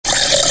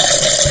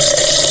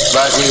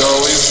like we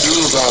always do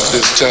about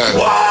this time.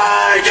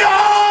 Wake up!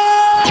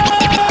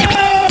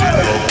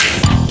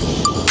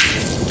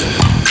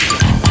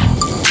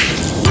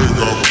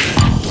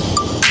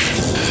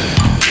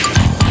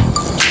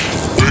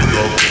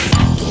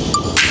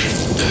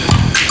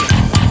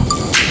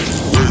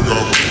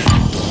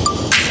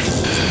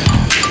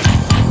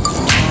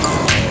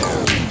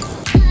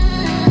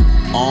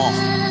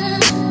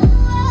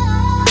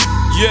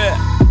 Yeah.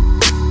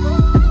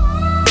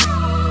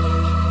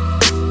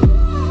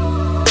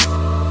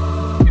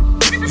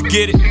 You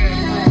get it?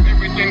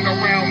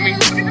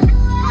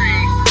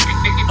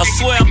 I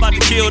swear I'm about to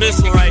kill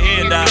this one right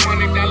here, Doc.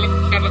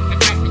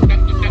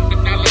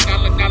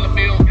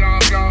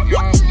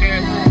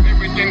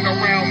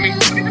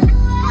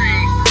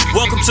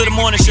 Welcome to the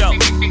morning show.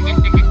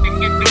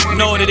 You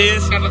know what it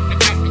is?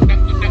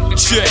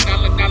 Check.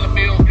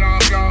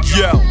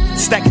 Yo,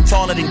 stacking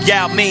taller than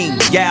Yao Ming.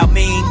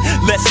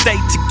 Let's stay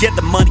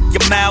together, money,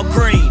 your mouth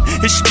green.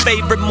 It's your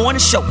favorite morning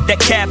show, that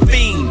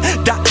caffeine.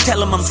 Doc,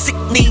 tell him I'm sick,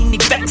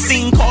 need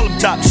vaccine. Call him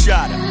top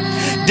shotter.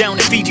 Down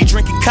in Fiji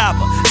drinking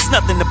kava. It's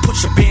nothing to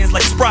push your bins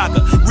like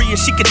Spraga. Rhea,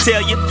 she can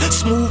tell you,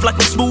 smooth like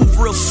I'm smooth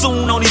real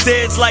soon. On these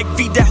heads like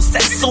Vidal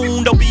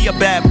Sassoon. Don't be a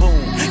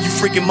baboon, you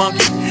freaking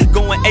monkey.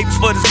 Going apes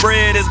for this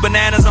bread, there's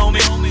bananas on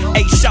me.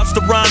 Hey, shouts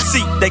to Ron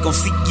C, they gon'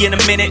 see you in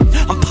a minute.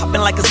 I'm popping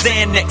like a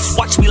Xanax,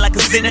 watch me like a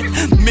Zenith.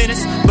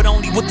 Menace, but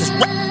only with this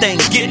rap thing,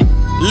 get it,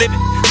 live it.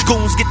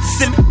 Goons get the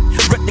simmer,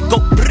 rep to go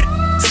brr,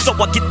 so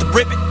I get the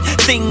ribbon.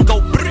 Thing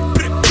go brr,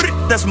 brr, brr,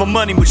 that's my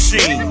money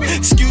machine.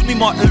 Excuse me,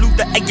 Martin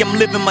Luther, hey, I'm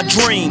living my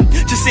dream.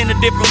 Just in a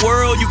different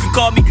world, you can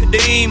call me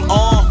Kadeem,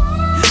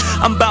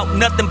 I'm about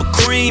nothing but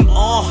cream,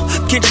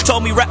 Kendrick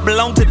told me rap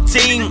belong to the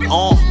team,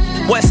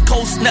 West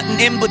Coast, nothing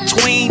in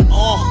between,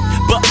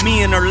 but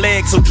me and her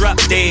legs, so drop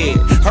dead.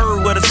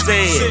 Heard what I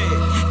said.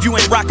 If you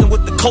ain't rocking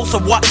with the coast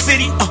of Watt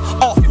City,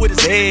 off with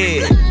his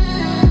head.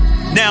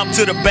 Now I'm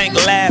to the bank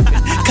laughing.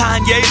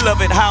 Kanye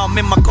love it how I'm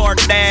in my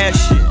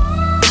Kardashian.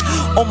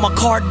 On my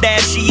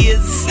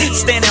Kardashian,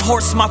 standing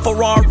horse my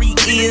Ferrari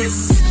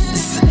is.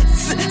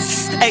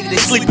 Hey, they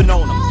sleeping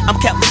on him. I'm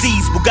Captain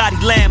Z's Bugatti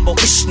Lambo,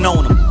 ishing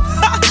on him.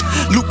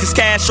 Lucas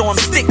Cash on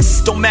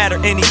sticks, don't matter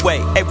anyway.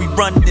 Hey, we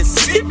run this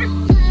shit.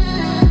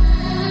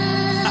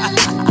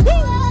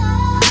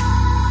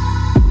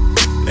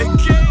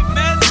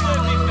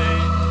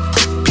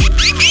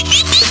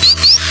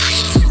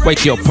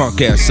 Wake your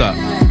punk ass up.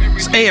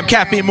 It's AM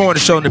Caffeine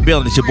Morning Show in the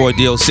building. It's your boy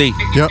DLC.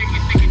 Yep.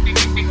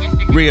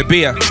 Rhea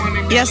Bia.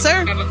 Yes,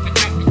 sir.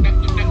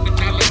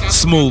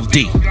 Smooth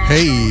D.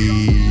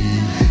 Hey.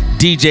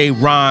 DJ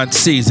Ron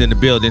C's in the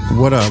building.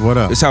 What up?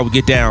 That's how we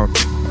get down.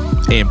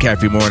 AM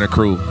Caffeine Morning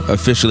crew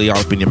officially all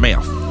up in your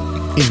mouth.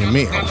 In your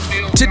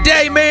mouth.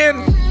 Today,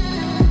 man,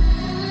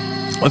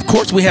 of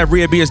course we have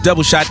Rhea Bia's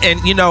double shot. And,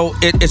 you know,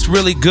 it's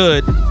really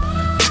good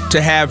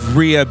to have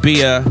Rhea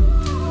Bia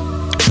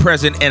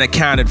present and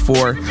accounted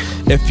for.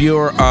 If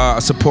you're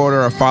a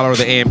supporter or follower of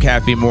the AM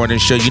Caffeine Morning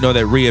Show, you know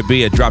that Rhea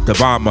Bia dropped a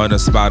bomb on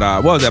us about,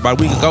 what was that, about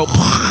a week ago?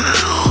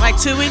 Like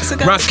 2 weeks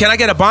ago? Ron, can I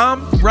get a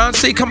bomb? Ron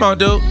C, come on,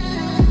 dude.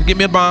 Give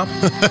me a bomb.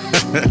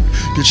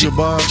 Get your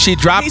bomb. She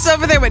dropped. He's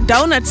over there with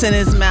donuts in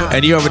his mouth.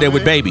 And you're over there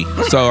with baby.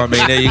 So, I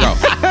mean, there you go.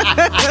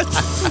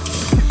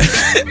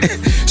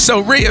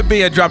 So, Rhea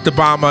Bia dropped a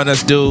bomb on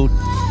us, dude.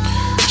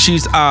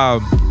 She's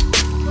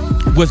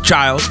with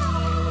child.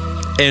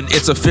 And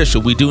it's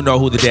official. We do know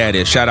who the dad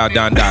is. Shout out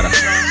Don Dada.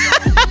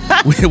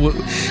 we had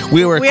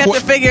to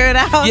figure it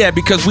out. Yeah,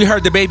 because we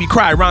heard the baby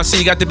cry. Ron C,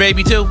 you got the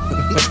baby too?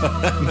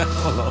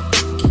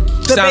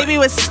 The baby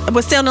was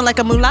sounding like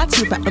a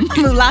mulatto baby. A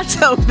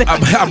mulatto? A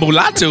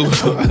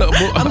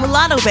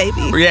mulatto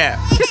baby. Yeah.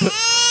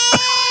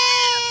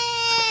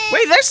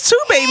 Wait, there's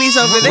two babies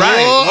over there.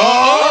 Right.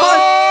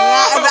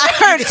 I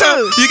heard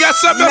two. You got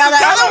something else to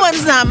tell us? The other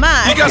one's not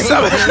mine.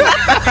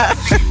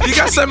 You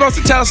got something else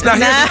to tell us now?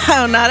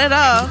 No, not at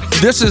all.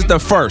 This is the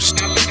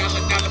first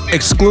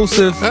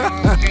exclusive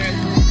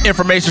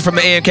information from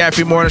the AM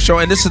Caffeine Morning Show,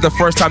 and this is the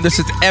first time this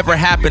has ever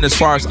happened, as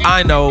far as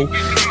I know,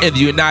 in the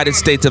United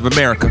States of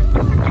America.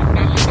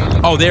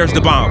 Oh, there's the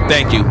bomb.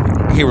 Thank you,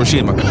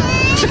 Hiroshima.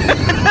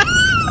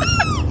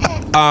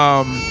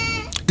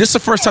 This is the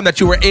first time that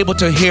you were able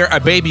to hear a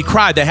baby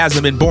cry that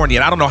hasn't been born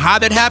yet. I don't know how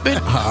that happened.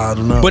 I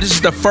don't know. But this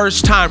is the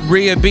first time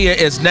Rhea Bia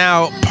is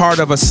now part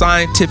of a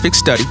scientific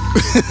study.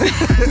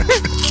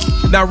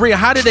 Now, Rhea,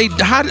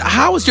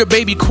 how is your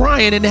baby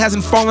crying and it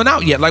hasn't fallen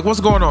out yet? Like,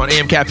 what's going on?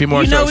 AM Caffeine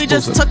Morning Show. We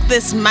just took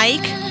this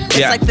mic. It's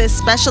like this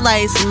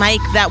specialized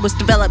mic that was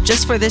developed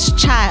just for this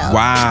child.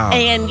 Wow.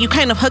 And you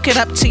kind of hook it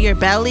up to your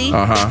belly.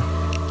 Uh-huh.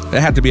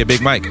 It had to be a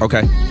big mic.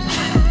 Okay.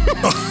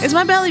 Is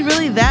my belly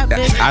really that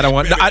big? I don't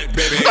want... That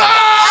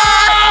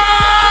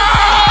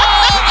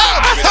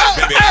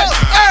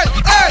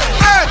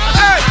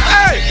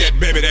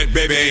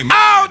baby ain't mine.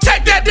 Oh,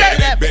 take that,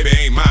 that baby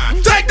ain't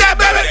mine. Take that,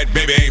 baby. That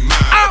baby ain't mine.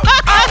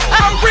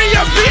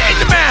 Rhea Bia in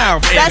the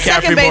mouth. That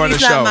second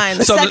baby's not mine.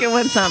 The second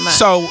one's not mine.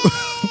 So,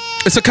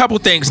 it's a couple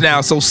things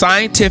now. So,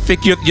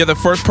 scientific, you're the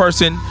first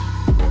person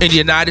in the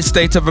United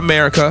States of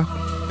America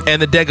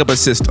and the Dagobah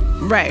system.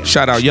 Right.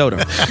 Shout out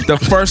Yoda. The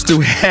first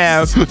to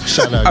have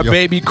Shout out a Yoda.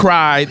 baby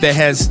cry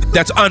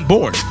that's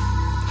unborn.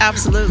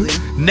 Absolutely.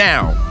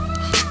 Now,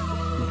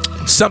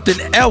 something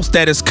else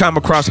that has come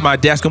across my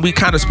desk, and we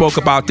kind of spoke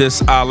about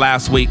this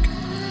last week,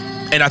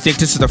 and I think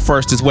this is the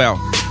first as well.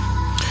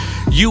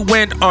 You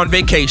went on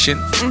vacation,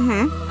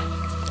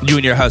 you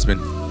and your husband,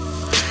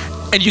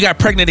 and you got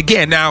pregnant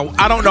again. Now,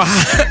 I don't know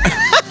how.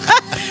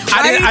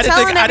 I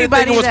didn't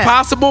think it was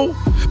possible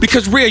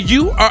because, Rhea,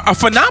 you are a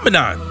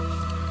phenomenon.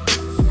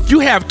 You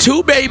have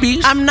 2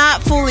 babies. I'm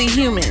not fully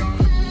human.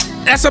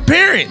 That's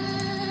apparent.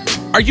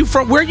 Are you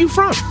from? Where are you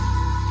from?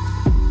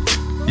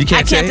 You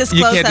I can't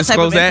disclose that type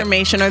of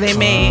information, or they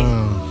may.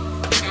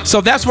 So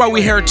that's why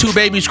we heard 2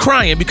 babies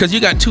crying, because you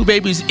got 2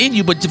 babies in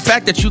you. But the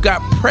fact that you got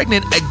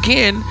pregnant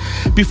again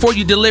before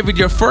you delivered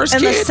your first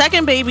And kid, the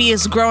second baby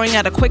is growing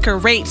at a quicker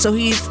rate, so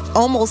he's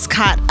almost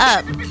caught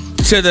up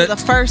to to the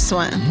first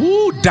one.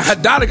 Woo,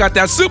 Dada got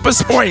that super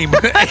spring.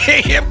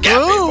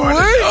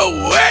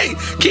 Oh, wait.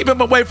 Keep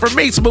him away from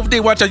me. Smooth D,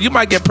 watch out. You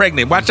might get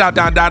pregnant. Watch out,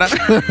 Don Dada.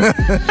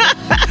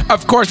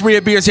 Of course,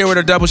 Rhea B is here with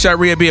her double shot.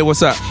 Rhea B,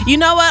 what's up? You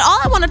know what? All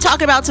I want to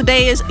talk about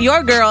today is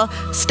your girl,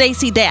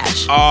 Stacey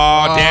Dash.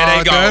 Oh, there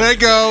they go. There they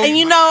go. And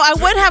you know, I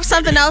would have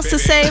something else to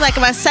say, like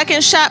my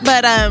second shot,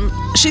 but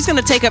she's going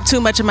to take up too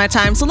much of my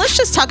time. So let's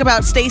just talk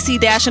about Stacey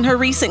Dash and her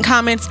recent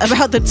comments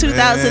about the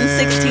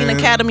 2016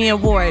 Academy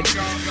Award.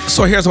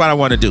 So here's what I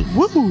want to do.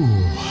 Woo.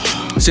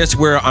 Since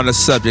we're on the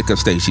subject of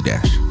Stacey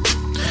Dash,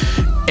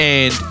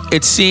 and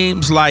it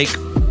seems like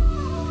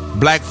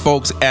black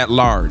folks at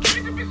large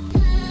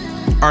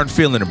aren't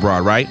feeling it,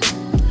 broad, right?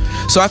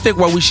 So I think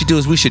what we should do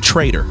is we should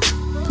trade her.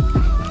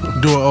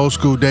 Do an old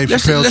school Dave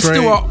Chappelle Let's trade.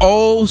 do an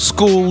old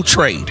school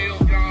trade.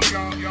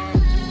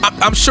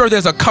 I'm sure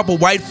there's a couple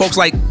white folks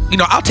like,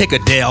 I'll take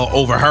Adele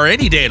over her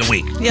any day of the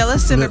week. Yeah,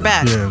 let's send her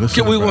back. Yeah, let's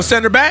We will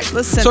send her back?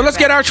 Let's send so her let's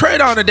back. get our trade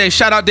on today.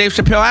 Shout out Dave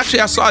Chappelle. Actually,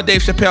 I saw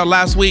Dave Chappelle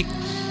last week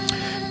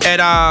at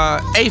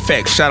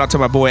AFEX. Shout out to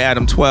my boy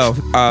Adam 12.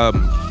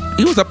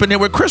 He was up in there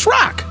with Chris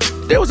Rock.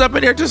 They was up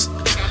in there just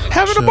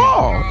having a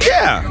ball.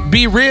 Yeah.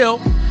 Be Real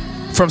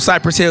from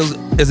Cypress Hills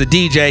is a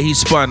DJ. He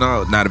spun,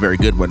 not a very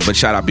good one, but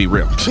shout out Be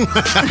Real.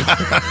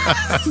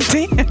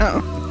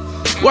 Damn.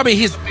 Well, I mean,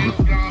 he's...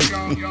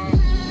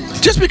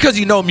 Just because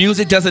you know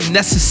music doesn't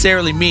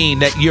necessarily mean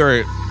that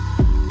you're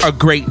a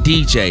great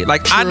DJ.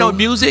 Like, I know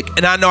music,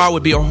 and I know I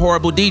would be a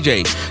horrible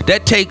DJ.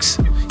 That takes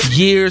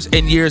years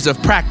and years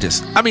of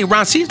practice. I mean,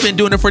 Ron C's been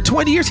doing it for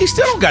 20 years. He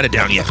still don't got it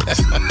down yet.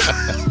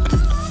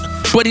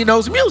 But he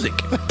knows music.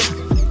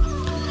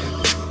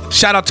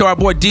 Shout out to our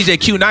boy DJ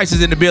Q Nice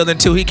is in the building,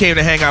 too. He came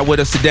to hang out with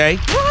us today.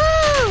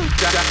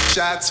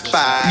 Shots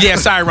fired. Yeah,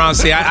 sorry, Ron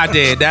C. I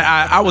did.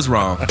 That I was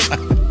wrong.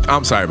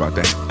 I'm sorry about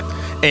that.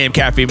 AM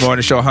Caffeine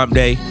Morning Show, Hump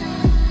Day.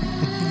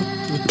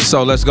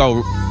 So let's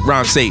go,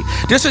 Ron C.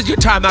 This is your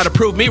time now to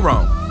prove me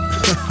wrong.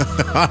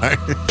 All right.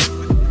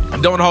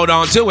 Don't hold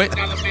on to it.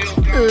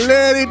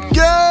 Let it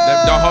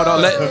go. Don't hold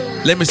on.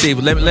 Let me see.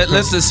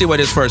 Let's just see what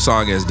his first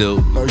song is, dude.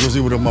 Oh, you gonna see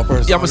what my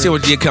first Yeah, song I'm gonna see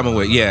what you're coming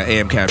with. Yeah,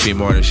 AM Caffeine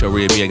Morning Show.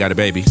 Rhea B, I got a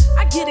baby.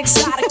 I get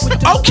excited with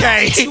the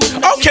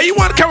Okay, you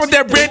want to come with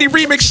that Brandy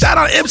remix? Shout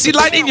out MC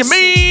Light in your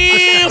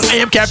man.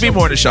 AM Caffeine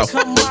Morning Show.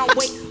 Come my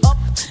way up,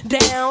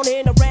 down,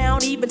 and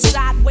around, even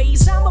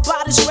sideways. I'm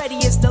about as ready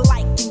as the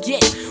light can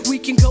get. We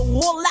can go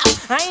all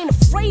out. I ain't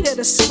afraid of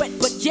the sweat,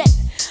 but yet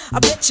I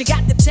bet you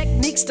got the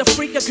techniques to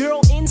freak a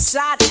girl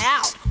inside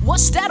out.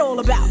 What's that all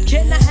about?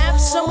 Can I have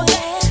some of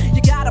that?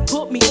 You gotta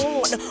put me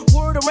on.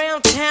 Word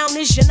around town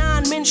is you're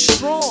 9 men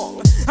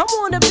strong. I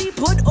wanna be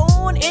put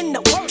on in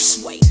the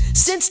worst way.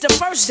 Since the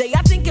first day,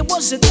 I think it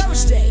was a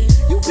Thursday.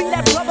 You be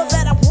that brother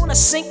that I wanna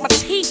sink my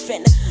teeth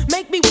in.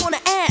 Make me wanna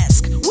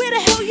ask, where the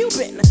hell you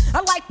been?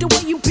 I like the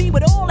way you be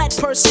with all that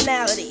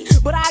personality,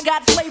 but I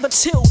got flavor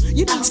too.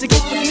 You need to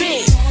get with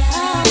me.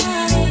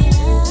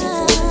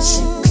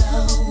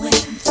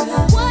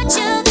 What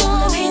you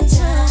going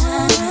through?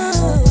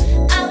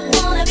 I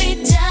wanna be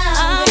down.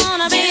 I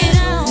wanna be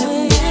down.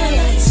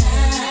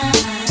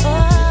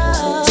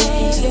 Oh,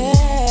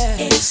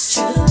 yeah. It's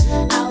true.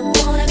 I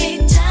wanna be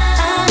down.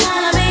 I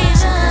wanna be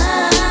down.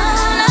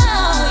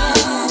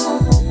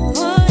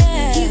 Oh,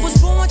 yeah. He was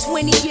born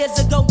 20 years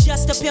ago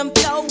just to pimp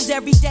toes.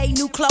 Every day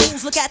new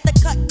clothes. Look at the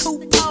cut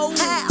coupe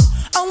pose.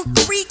 On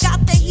 3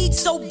 got the heat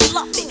so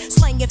bluffing.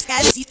 Slanging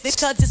fancy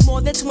because it's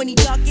more than 20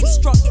 ducats.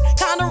 Struck it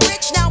kinda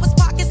rich, now his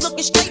pockets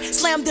looking straight.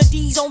 Slam the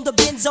D's on the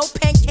benzo,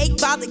 pancake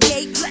by the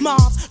gate.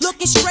 Mom's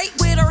looking straight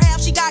with her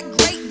half, she got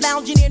great.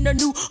 Lounging in her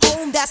new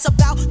home, that's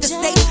about the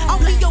state. I'll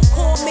be your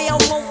core mail,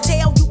 won't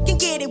tell. You can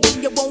get it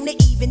when you want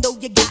it, even though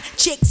you got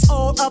chicks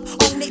all up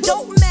on it.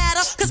 Don't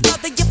matter, cause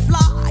brother, you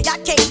fly. I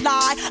can't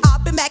lie,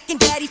 I've been macking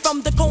daddy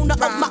from the corner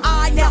of my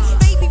eye. Now,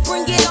 baby,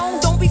 bring it on,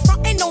 don't be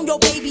frontin' on your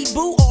baby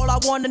boo. All I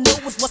wanna know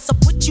is what's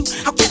up with you.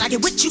 How can I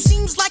get with you?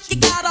 Seems like you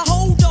got a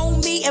hold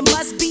on me. It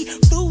must be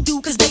voodoo,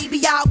 cause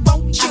baby, I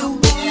want you. I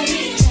wanna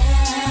be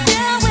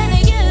down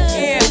with you.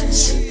 Yeah.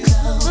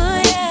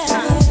 Oh, yeah.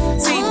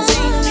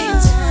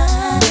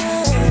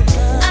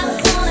 I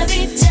wanna be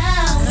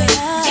down with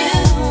you.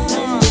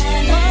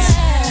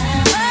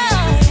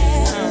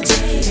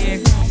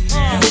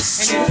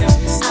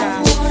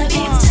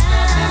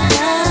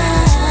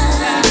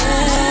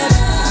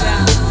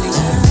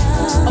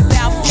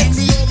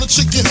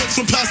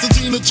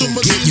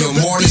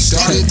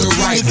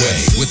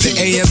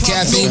 AM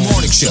Caffeine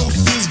Morning Show.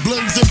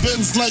 Blends and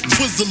bends like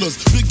Twizzlers.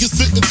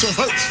 Biggest fitting to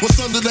hurt. What's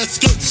under that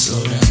skirt?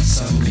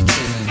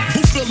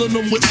 Who filling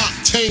them with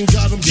octane?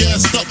 Got them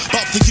gassed up.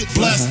 About to get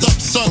blasted up,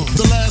 son.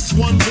 The last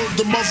one word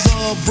the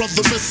mother,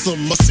 brother miss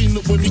him. I seen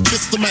it when he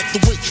kissed him at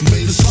the wake.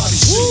 Made his body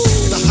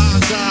shake. The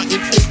high guy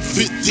in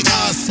 850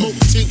 eyes. Smoke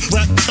tint,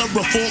 rap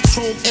terror, full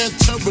chrome and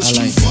terror.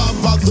 Street five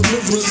by the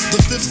rivers.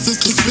 The fifth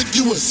is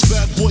conspicuous.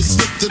 Bad boy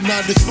slipped in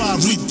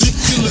 95.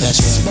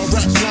 Ridiculous. My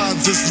rap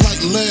lines is like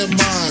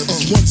landmines.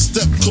 One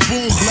step,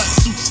 kaboom. Black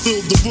suits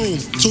fill the room.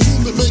 To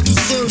whom it may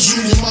concern,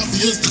 Junior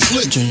Mafia is the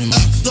click.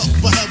 Act up,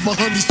 I have my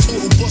honey's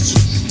total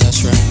busted.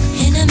 That's right.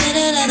 In the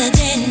middle of the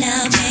day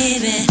now,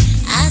 baby,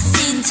 I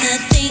seem to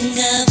think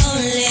of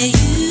only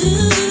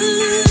you.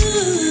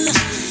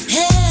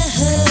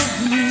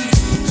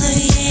 Oh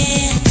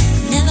yeah,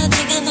 never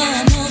thinking for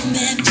a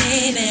moment,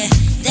 baby,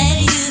 that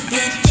you've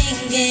been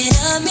thinking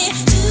of me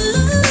too.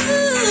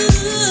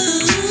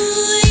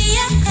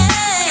 Yeah,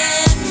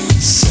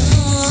 so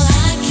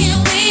I can't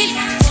wait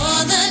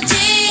for the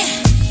day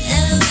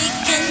that we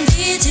can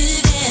be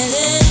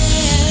together.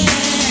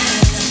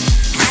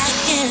 I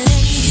can't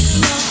let you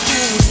go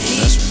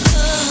away.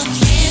 Oh,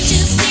 can't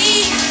you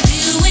see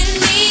you and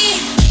me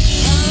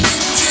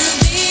coming to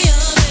be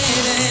your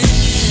baby?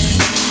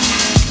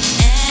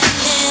 And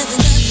there's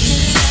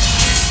nothing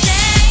left to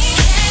say.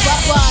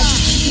 Bye-bye,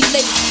 just keep me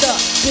laced up.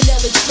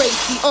 Vanilla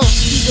Tracy,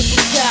 she's a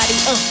Bugatti,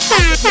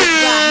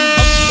 around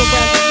the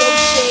road.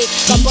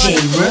 My body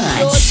full of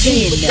your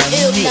team with the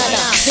ill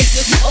nana.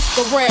 Think you up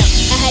around.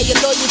 I had your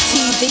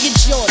loyalties and your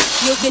joint.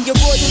 You'll get your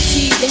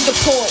royalties and your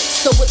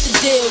points. So what the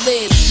deal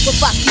is? With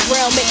Foxy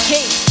Brown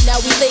McCase. Now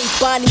we lace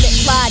Bonnie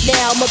McFly.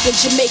 Now I'm up in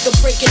Jamaica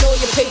breaking all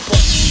your paper.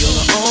 You're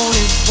the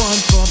only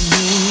one for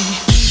me.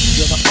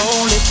 You're the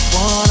only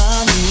one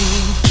I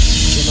need.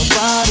 Can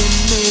nobody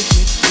make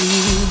me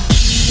feel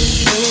the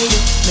way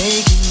you're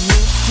making me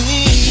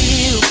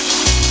feel?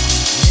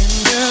 And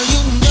girl,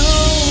 you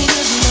know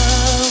this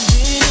love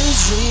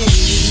is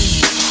real.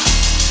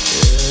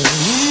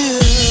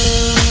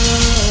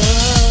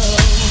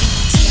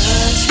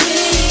 Touch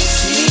me,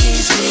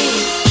 tease me,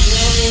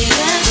 baby,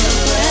 and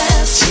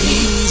caress me.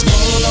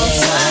 Hold on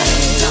tight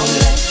and don't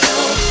let go.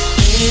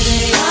 Baby,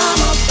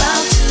 I'm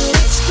about to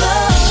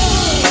explode.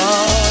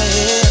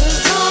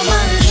 Cause all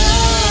my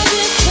love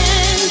you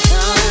can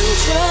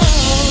control.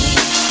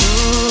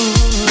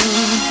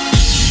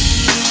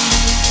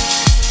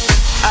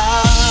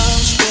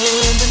 I'll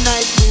spend the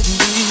night with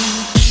you.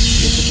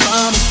 If you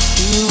promise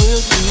you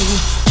will do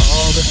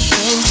all the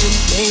things that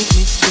make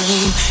me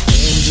scream,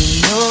 and you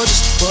know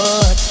just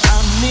what I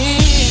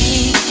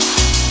mean.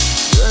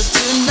 'Cause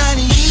tonight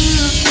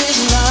you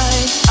taste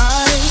like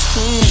ice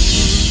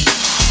cream.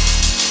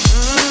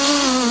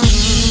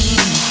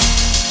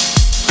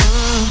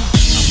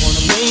 I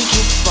wanna make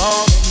you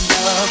fall in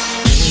love,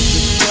 make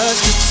you touch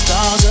the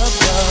stars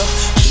above.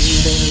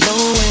 Lay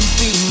low and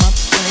be my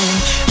friend.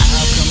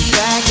 I'll come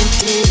back and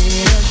get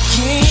it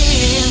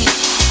again.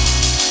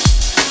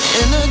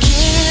 And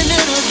again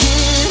and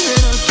again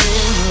and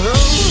again. Oh,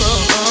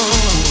 oh, oh,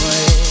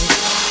 yeah.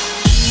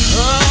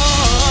 Oh,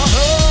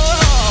 oh.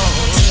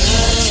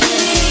 Touch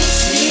me,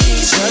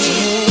 tease Touch me,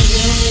 me.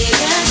 baby,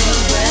 and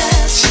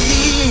caress me.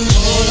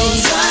 Hold on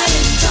tight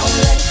and don't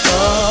let go.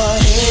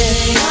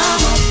 Baby,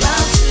 I'm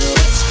about to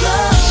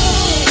explode.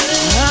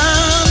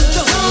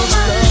 Cause all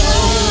my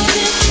love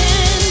you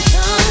can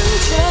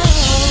control.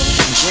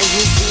 Can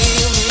you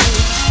feel me?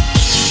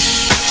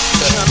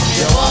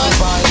 Yo, I'm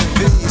buying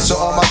B's, so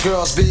all my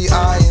girls be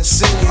eyeing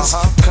C's.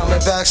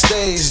 Coming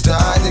backstage,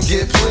 dying to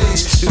get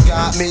pleased. You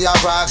got me, I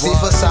rock the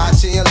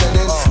Versace and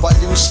linen. While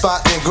you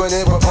spotting and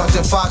grinning with a bunch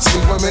of foxy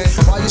women.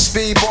 While you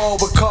speedball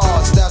with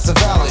cars, that's the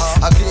valid.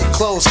 I get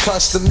clothes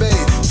custom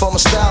made from a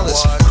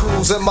stylist.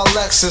 Cruise in my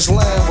Lexus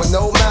land with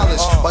no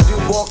malice. While you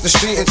walk the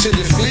street until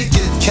your feet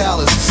get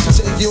callous.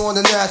 Take you on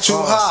the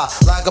natural high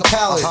like a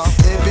pallet.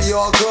 It be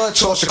all good,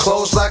 toss your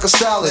clothes like a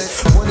salad.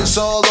 When it's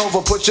all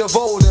over, put your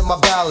vote in my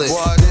ballot.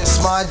 This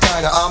my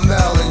diner, I'm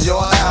Mel and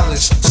you're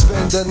Alice.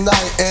 Spend the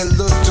night and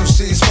look to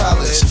C's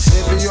Palace.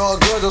 It be all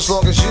good as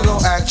long as you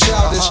don't act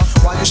childish.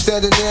 While you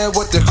standing there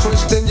with the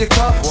crisp in your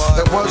cup.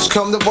 The worst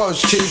come to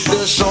worst, keep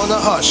this on the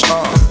hush.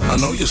 I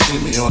know you see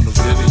me on the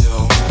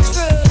video.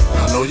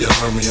 I know you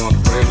heard me on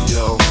the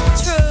radio.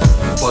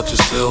 But you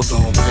still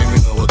don't pay me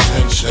no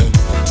attention.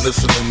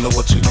 Listening to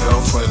what your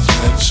girlfriends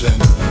mention.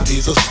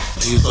 He's a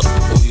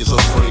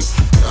freak.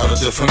 Got a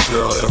different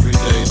girl every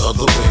day of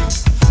the week.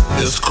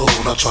 It's cool,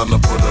 not trying to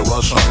put a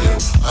rush on you.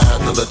 I had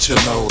to let you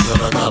know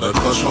that I got a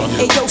crush on you.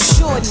 Hey yo,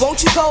 shorty,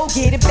 won't you go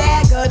get a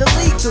bag of the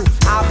lethal?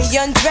 I'll be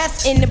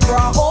undressed in the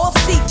bra all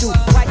see-through.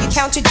 While you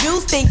count your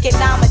jewels, thinking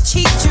I'ma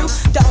cheat you.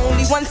 The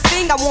only one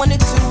thing I wanna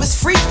do is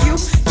freak you.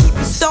 Keep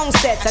your stone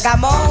sets, I got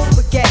my own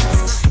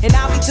baguettes. And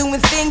I'll be doing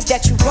things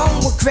that you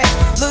won't regret.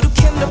 Little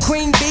Kim the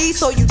queen bee,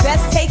 so you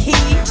best take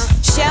heed.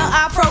 Shall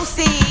I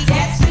proceed?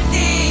 Yes,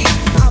 indeed.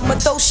 I'ma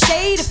throw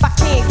shade if I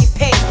can't get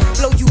paid.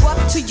 Blow you up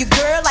to your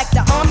girl like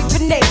the army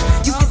grenade.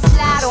 You can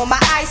slide on my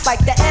ice like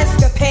the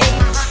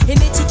escapade.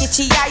 And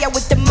itchy yaya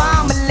with the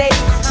marmalade.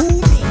 Ooh,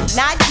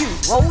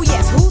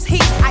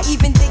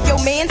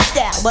 playing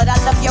style, but I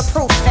love your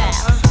profile.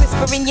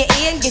 Whisper in your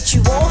ear and get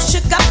you all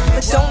shook up,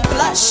 but don't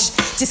blush.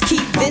 Just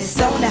keep this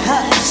on the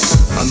hush.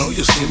 I know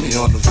you see me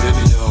on the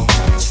video.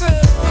 True.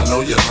 I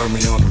know you heard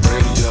me on the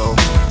radio.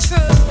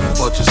 True.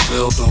 But you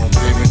still don't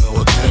pay me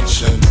no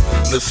attention.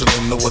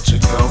 Listening to what your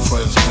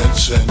girlfriends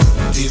mention.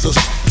 He's a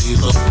freak.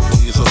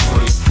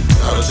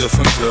 Got a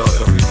different girl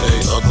every day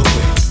of the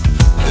week.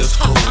 It's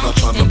cool, not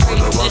trying to put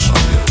a rush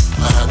on you.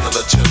 I had to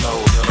let you know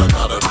that I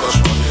got a crush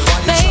on you.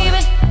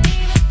 Baby,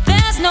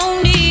 there's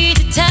no need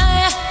to tell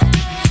ya.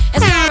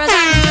 As far as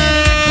I can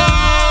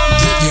recall,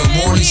 get your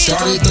morning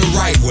started the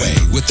right way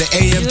with the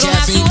AM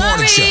Caffeine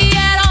Morning Show.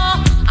 At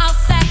all. I'll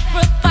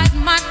sacrifice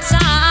my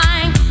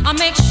time. I'll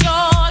make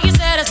sure you're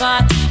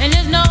satisfied, and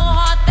there's no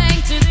hard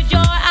thing to the joy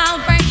I'll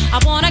bring. I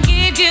wanna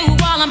give you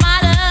all of my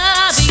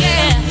love,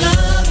 yeah.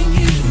 Loving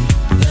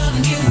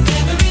you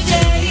every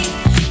day.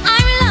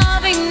 I'm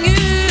loving you.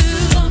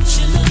 Don't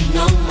you look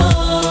no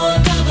more.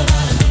 Love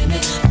without a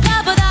limit.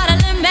 Love without a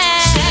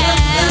limit.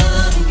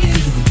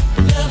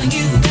 Loving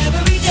you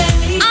every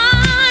day.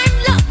 I'm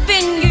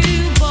loving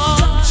you, boy.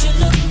 Don't you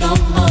look no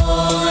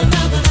more.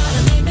 Love without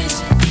a limit.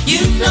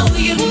 You know.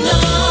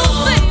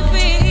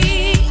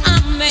 Baby,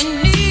 I'm in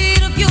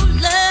need of your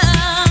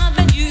love,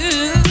 and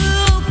you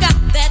got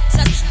that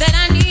touch that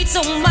I need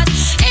so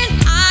much, and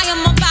I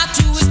am about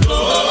to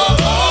explore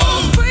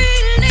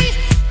freely,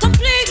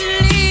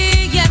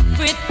 completely,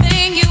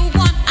 everything you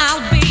want.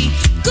 I'll be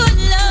good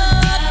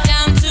love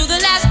down to the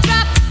last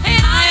drop,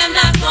 and I am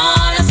not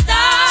gonna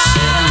stop.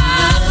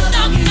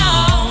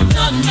 No.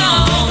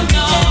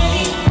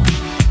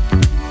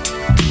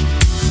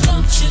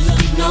 Don't you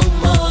look no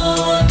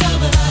more.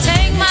 Love without a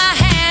Take my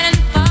hand and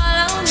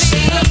follow me.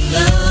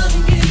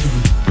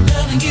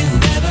 loving you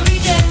every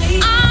day.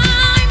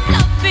 I'm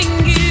loving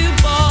you,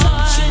 boy.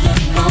 Don't you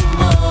look no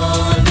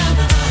more. Love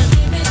without a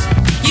limit.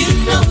 You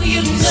know.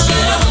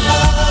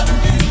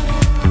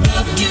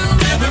 Loving you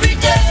every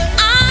day.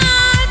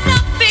 I'm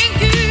loving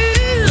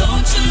you.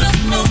 Don't you look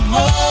no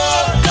more.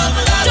 Love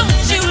without a Don't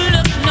limit. you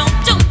look, no,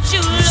 don't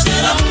you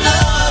Said I'm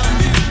look.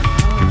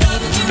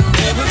 loving you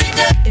every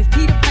day. If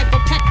Peter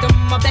Piper pecked him,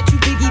 I bet you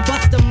Biggie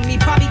bust him. He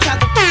probably tried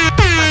to I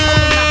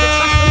told him not to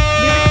trust him.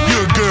 Lyrically,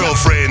 Your I trust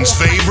girlfriend's him.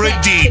 favorite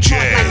Hit DJ,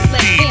 hard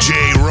like sledgehammer. DJ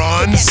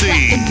Ron That C.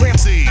 black and brim.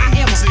 I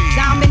am a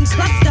diamond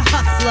cluster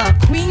hustler.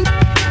 Queen,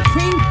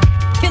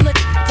 killer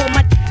for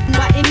my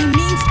by any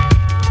means.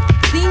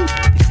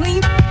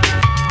 Clean,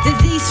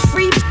 disease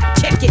free.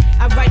 Check it.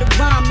 I write a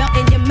rhyme melt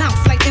in your mouth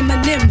like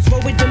M&M's.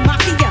 Roll with the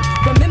mafia.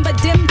 Remember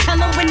them? Tell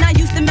them when I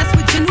used to mess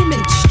with gentlemen.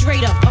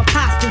 Straight up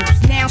apostles.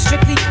 Now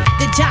strictly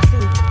the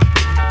jostle.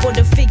 For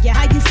the figure,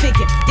 how you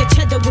figure? Your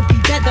cheddar would be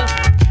better.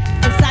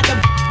 Inside the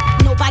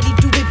nobody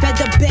do it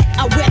better. Bet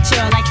I wet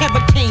ya like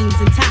hurricanes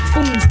and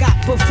typhoons. Got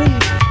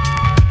buffoons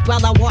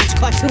while I watch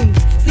cartoons.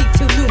 Sleep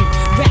till noon.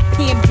 Rap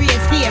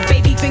Cambria's here.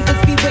 Baby fingers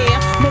beware.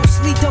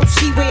 Mostly dope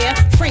she wear.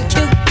 Frank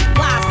killed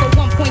lies for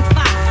 1.5.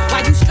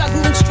 While you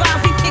struggle and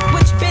strive, we pick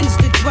which bins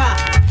to drive.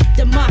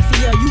 The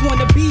mafia, you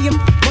wanna be him?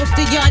 Most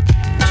of y'all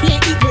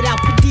can't eat without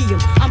per diem.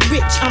 I'm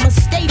rich, I'ma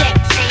stay that.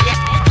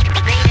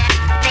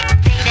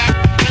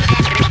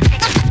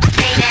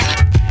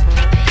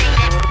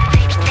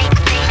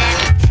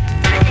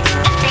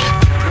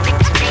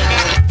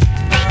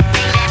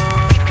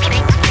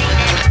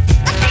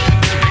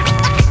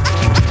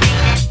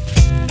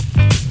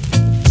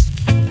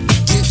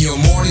 Get your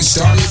morning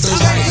started the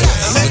right way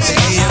with the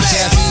AM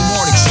Caffeine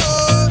Morning Show.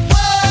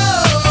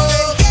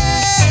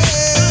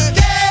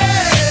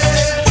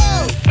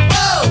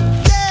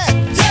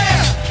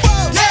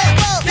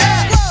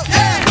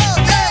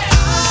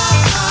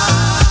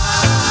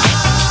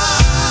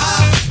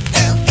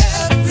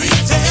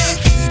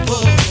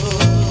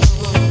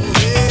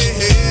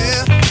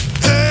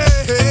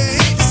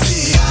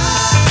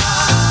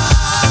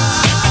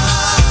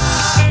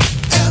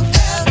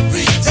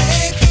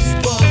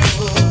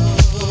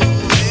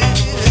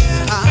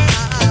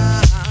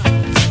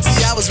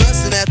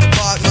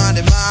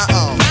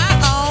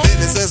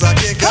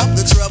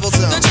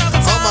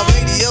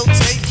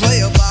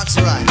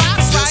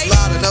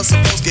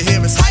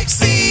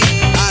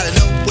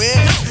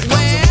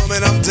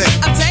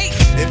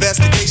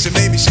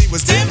 Maybe she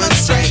was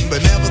demonstrating,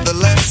 but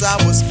nevertheless I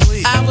was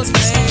pleased.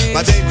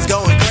 My day was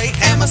going great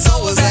and my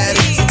soul was at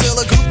ease until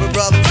a group of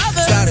brothers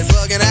started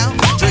bugging out,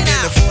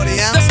 drinking the 40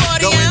 ounce,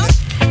 going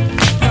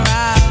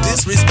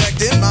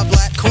disrespecting my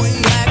black queen,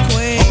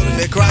 holding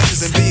their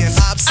crotches and being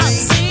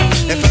obscene.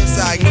 At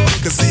first I ignored them,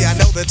 cause see I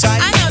know the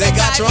type. They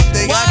got drunk,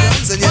 they got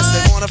guns, and yes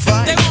they wanna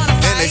fight.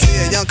 And they see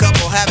a young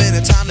couple having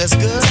a time that's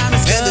good,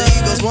 and the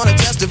egos wanna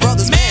test the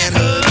brother's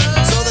manhood.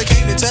 So they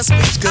came to test me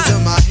cause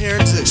of my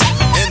heritage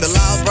and the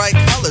loud bright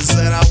colors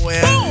that I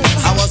wear.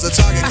 I was a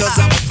target cause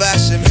I'm a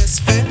fashion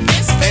misfit,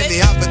 and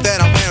the outfit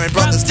that I'm wearing,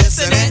 brothers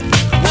dissing it.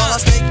 While I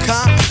stay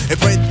calm and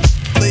pray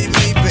leave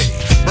me be,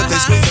 but they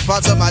squeeze the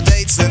parts of my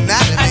date's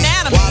anatomy.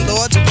 Why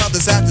Lord, you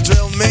brothers have to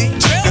drill me?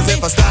 Cause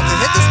if I stop to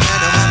hit this man,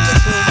 they'll have to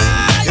cool me.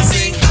 You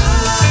see, I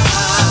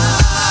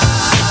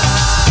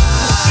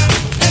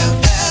am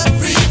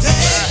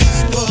everyday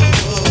people.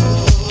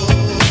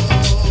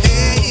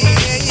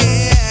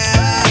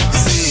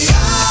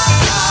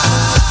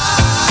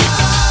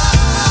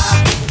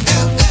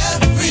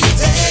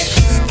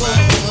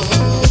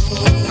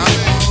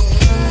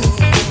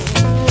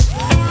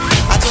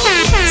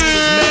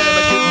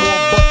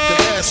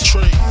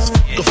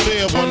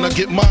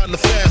 get mine the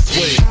fast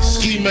way,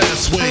 ski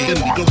mask way, and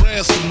the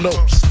ransom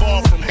notes.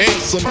 Far from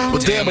handsome,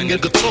 but damn a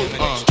nigga tote.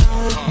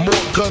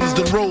 More guns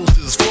than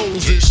roses,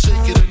 foes is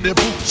shaking in their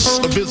boots.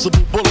 A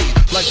visible bully,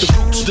 like the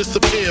roots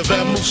disappear,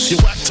 vamoose, you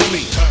whack to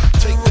me.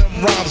 Take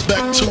them rhymes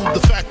back to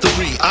the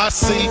factory. I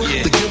see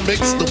the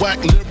gimmicks, the whack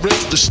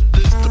lyrics, the shit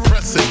is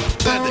depressing,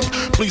 pathetic.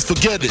 Please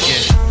forget it.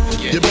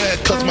 You're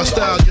mad cause my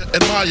style you're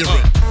admiring.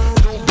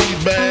 Don't be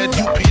mad,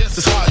 UPS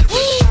is hiring.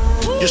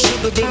 You should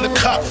have been a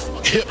cop,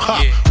 hip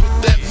hop.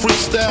 With that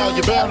freestyle,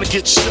 you're bound to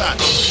get shot.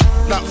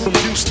 Not from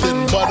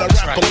Houston, but I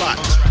rap a lot.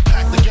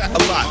 Pack the gat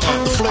a lot.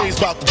 The flame's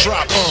about to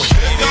drop. Here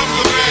comes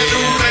the brand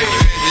new baby,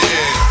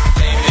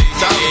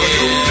 yeah. Time for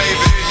new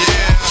baby,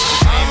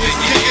 yeah. I'm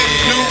kicking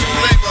new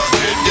flavor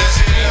in your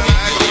ear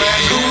like a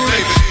brand new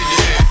baby,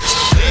 yeah.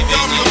 Here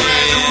comes the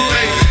brand new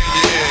baby,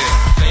 yeah.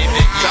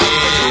 Time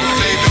for new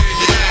baby,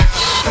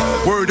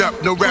 yeah. Word up,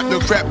 no rap, no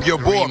crap, you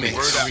bore me.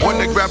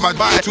 Wanna grab my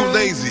body, too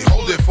lazy,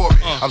 hold it for me.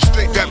 I'm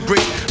straight, rap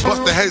great,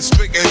 bust the head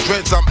straight and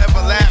dreads, I'm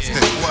everlasting.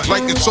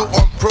 Like it's so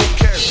on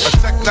Procast, a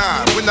Tech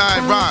 9, when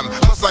I rhyme,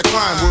 plus I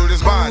climb, word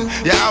is mine.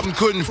 Your album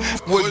couldn't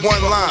with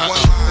one line.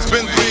 It's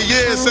been 3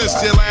 years since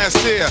your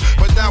last year,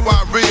 but now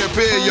I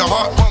reappear, your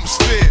heart pumps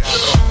fear.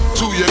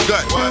 To your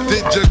gut,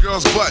 did your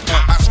girl's butt.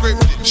 I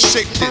scraped it,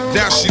 shaped it,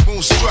 now she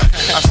won't strut.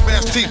 I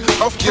smashed teeth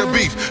off your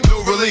beef,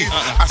 no relief.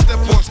 I step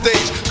on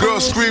stage,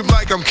 girls scream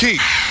like I'm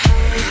Keith.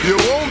 You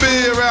won't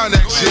be around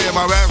next year.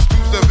 My rap's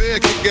too severe,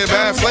 kicking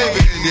bad flavor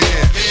in your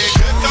ear.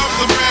 Here comes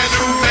the brand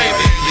new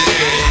baby,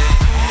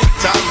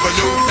 yeah. Time for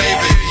new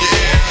baby,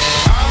 yeah.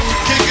 I'm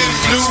kicking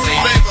new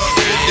flavor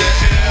in your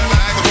ear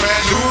like a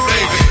brand new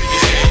baby,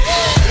 yeah.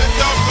 Here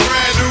comes the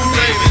brand new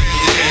baby,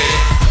 yeah.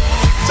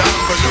 Time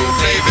for new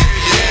baby,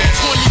 yeah.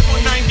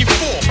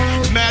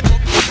 2194, mad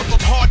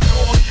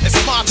hardcore. It's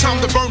my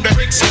time to burn the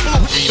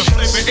explode. The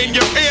flavor in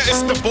your ear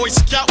is the Boy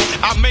Scout.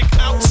 I make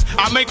outs,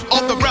 I make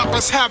all the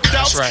rappers have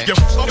doubts. Right. You're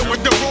fucking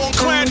with the wrong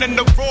clan and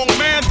the wrong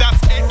man, that's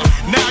it.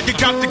 Now you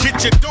got to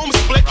get your dome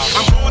split.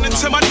 I'm going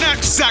into my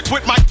knapsack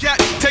with my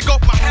gat. Take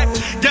off my hat,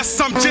 yes,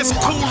 I'm just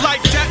cool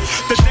like that.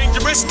 The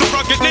dangerous, the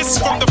ruggedness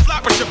from the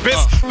flappish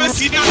abyss.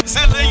 Messy down this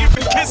LA, you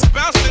can kiss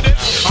bastard it.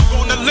 I'm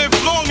gonna live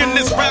long in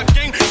this rap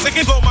game.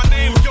 Singing blow my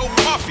name, yo,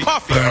 Puffy.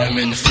 Burn 'em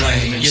in the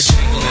flames. You're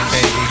jiggling,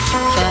 baby.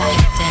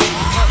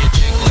 You're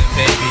jiggling,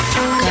 baby.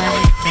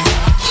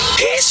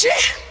 Here's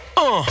shit.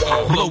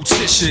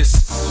 Blotitious,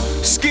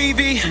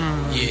 skeevy,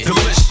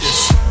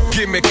 delicious.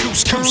 Give me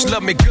couscous,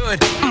 love me good.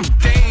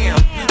 Damn,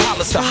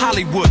 Hollis to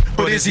Hollywood,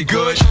 but is he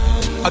good?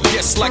 I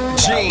guess like the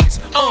jeans.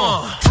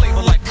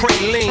 Flavor like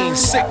praline,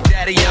 sick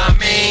daddy, I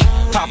mean.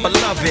 Papa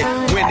love it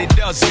when he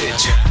does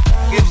it.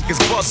 Niggas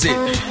buzz it.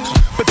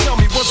 But tell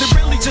me, was it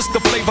really just the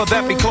flavor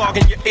that be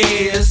clogging your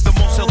ears? The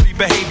most healthy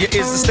behavior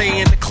is to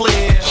stay in the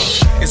clear.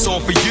 It's all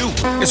for you,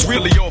 it's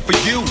really all for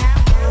you.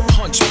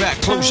 Hunch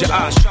back, close your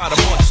eyes, try to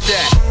munch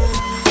that.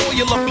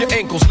 Oil up your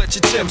ankles, let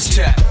your Timbs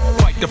tap.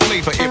 Bite the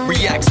flavor, it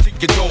reacts to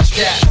your dope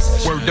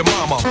cats. Word to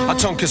mama, I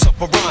tongue kiss a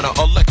piranha.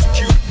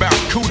 Electrocute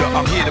barracuda,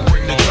 I'm here to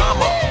bring the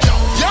drama.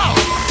 Yo,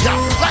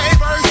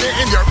 flavors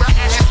in your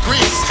ass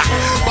grease.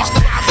 Bust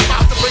the rhymes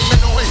about to bring the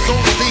noise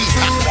on these.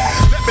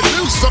 Let me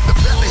loose from the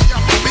belly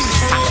of the beast.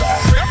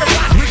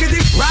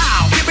 Riggedy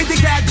row, give me the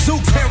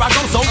gadzooks, here I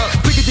go, so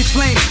biggity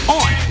flame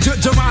on,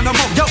 Geronimo,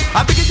 yo,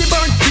 I biggity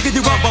burn,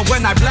 biggity rubber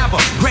when I blabber,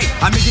 great,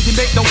 I biggity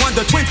make the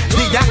Wonder Twins,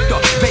 the actor,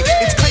 fake,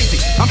 it's crazy,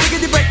 I'm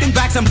biggity breaking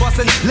backs and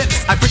busting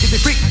lips, I biggity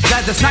freak,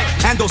 Gladys Knight,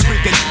 and those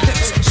freaking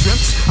hips,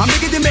 shrimps, I'm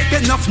biggity make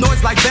enough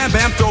noise like Bam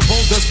Bam, throw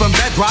boulders from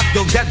bedrock,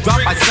 you'll get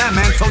dropped by Slam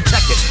Man, so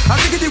check it, I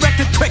biggity wreck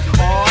it quick,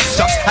 oh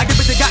shucks, I give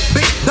it the got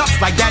big ducks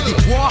like Daddy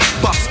War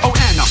Bucks, oh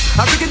Anna,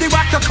 I biggity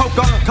rock the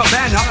Coca,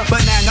 Cabana,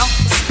 banana,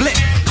 split,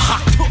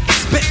 hot,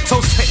 spit, so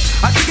sick,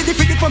 I biggity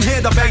freak it from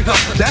here to Bangkok,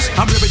 that's,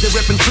 I'm ripping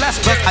ripping flesh,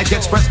 plus I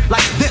get expressed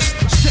like this,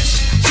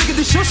 shish,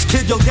 shiggity shush,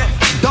 kid, you'll get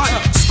done,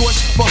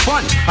 scorched for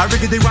fun, I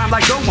riggedy rhyme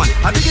like no one,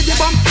 I biggity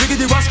bump,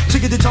 riggedy rush,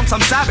 chiggity chumps,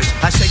 I'm savage,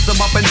 I shake them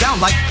up and down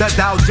like the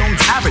Dow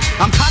Jones average,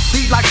 I'm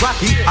cocky like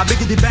Rocky, I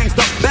biggity bangs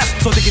the best,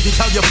 so diggity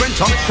tell your friend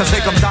chump, cause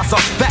here comes that's a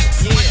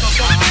facts.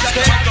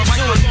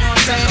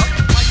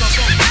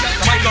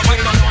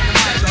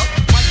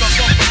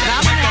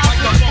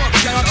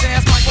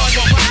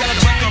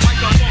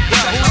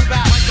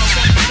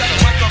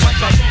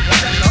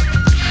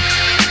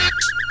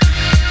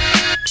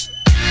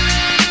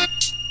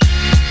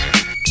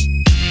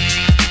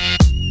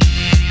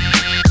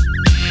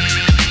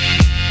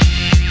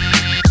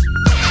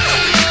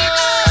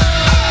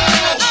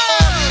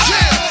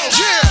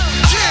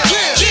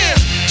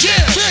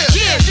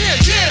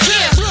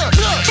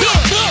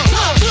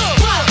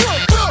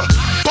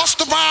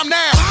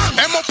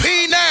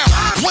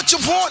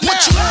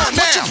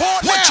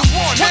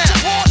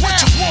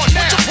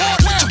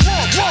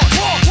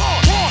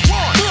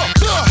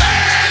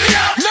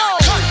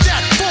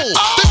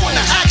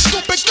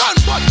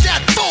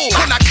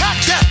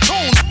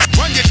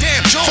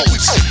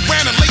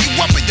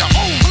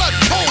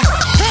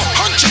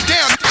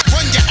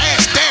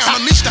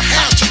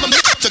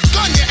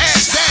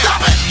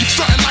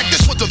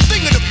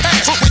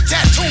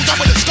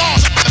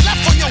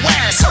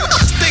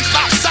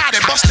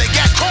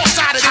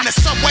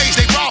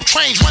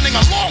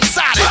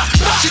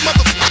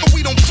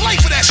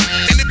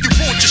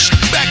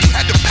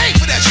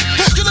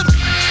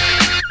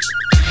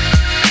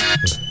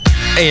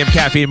 AM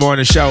Caffeine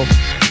Morning Show.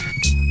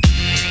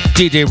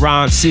 DJ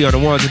Ron C on the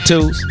ones and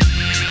twos.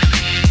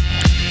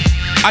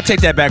 I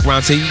take that back,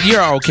 Ron C.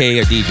 You're okay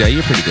at DJ.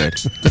 You're pretty good.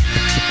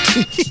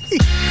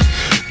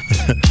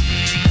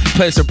 You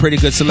play some pretty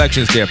good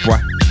selections there, boy.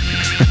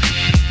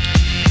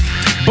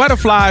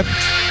 Butterfly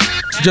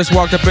just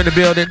walked up in the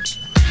building.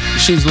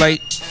 She's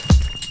late.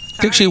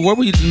 Where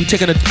were you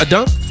taking a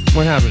dump?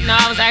 What happened? No,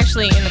 I was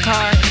actually in the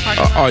car. In the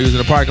parking lot. Oh, you was in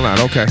the parking lot.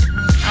 Okay.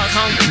 I was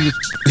hungry.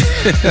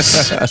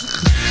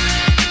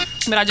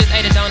 But I just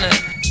ate a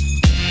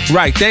donut.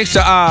 Right. Thanks to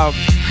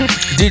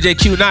DJ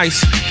Q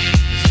Nice.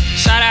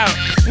 Shout out.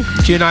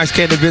 Q Nice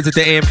came to visit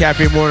the AM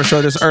Caffeine Morning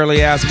Show this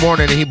early ass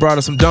morning, and he brought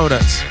us some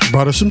donuts.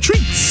 Brought us some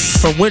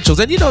treats from Winchell's.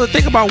 And you know the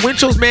thing about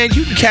Winchell's, man,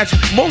 you can catch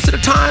most of the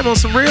time on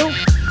some real.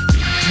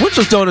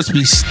 Winchell's donuts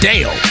be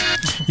stale.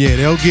 Yeah,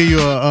 they'll give you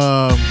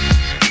a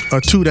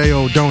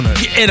 2-day-old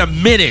donut in a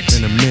minute.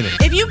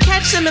 If you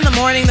catch them in the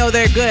morning, though,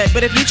 they're good.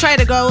 But if you try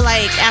to go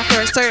like after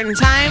a certain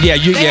time, they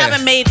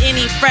haven't made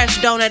any fresh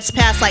donuts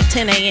past like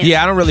 10 a.m.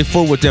 Yeah, I don't really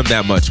fool with them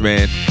that much,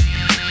 man.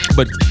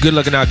 But good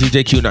looking out,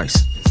 DJ Q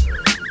Nice.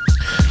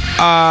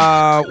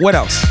 What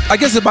else? I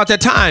guess it's about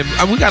that time.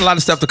 We got a lot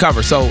of stuff to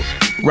cover. So,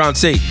 round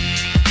C.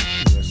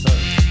 Yes, sir.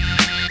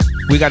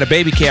 We got a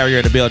baby carrier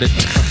in the building.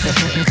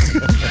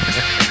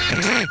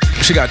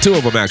 She got 2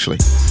 of them, actually.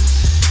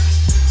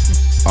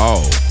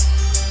 Oh,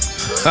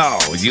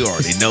 you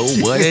already know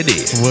what it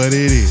is. What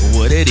it is.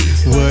 What it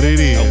is. What it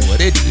is.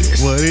 What it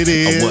is. What it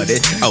is. What it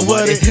is.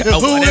 What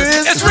it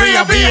is. It's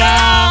Rhea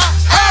Bia.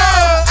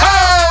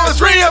 Oh,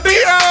 it's Rhea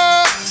Bia.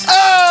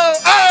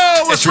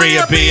 Oh, it's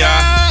Rhea Bia.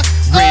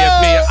 Rhea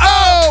Bia.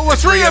 Oh,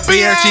 it's Rhea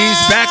Bia.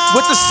 She's back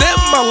with the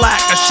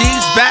Similac.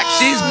 She's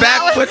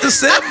back with the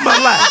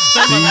Similac.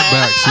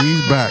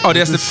 She's back. Oh,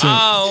 that's the.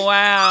 Oh,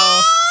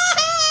 wow.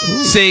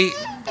 See.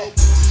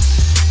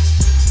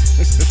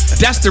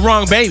 That's the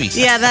wrong baby.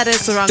 Yeah, that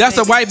is the wrong That's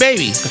baby. a white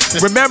baby.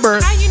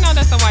 Remember? How you know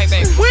that's a white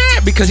baby?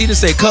 Where? Because he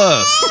just said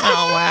cuz.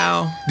 Oh,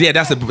 wow. Yeah,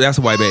 that's a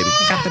white baby.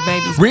 Got the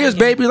babies. Rhea's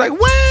baby like,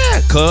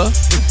 where?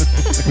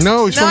 Cuz.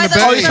 No, he's from the Bay.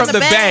 Oh, he's from the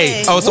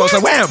Bay. Oh, so it's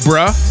like, where,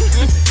 bruh?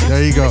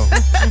 There you go.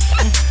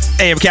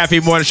 AM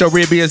Caffeine Morning Show.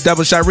 Rhea Bia's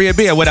Double Shot. Rhea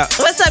Bia, what up?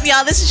 What's up,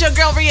 y'all? This is your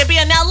girl, Rhea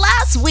Bia. Now,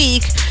 last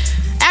week,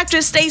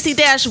 actress Stacey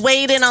Dash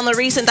weighed in on the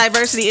recent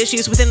diversity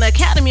issues within the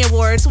Academy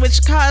Awards,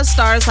 which caused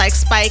stars like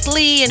Spike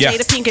Lee and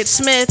Jada Pinkett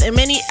Smith and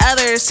many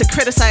others to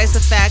criticize the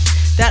fact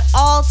that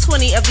all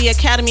 20 of the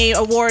Academy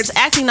Awards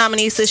acting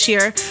nominees this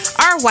year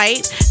are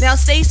white. Now,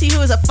 Stacey,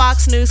 who is a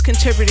Fox News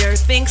contributor,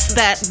 thinks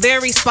that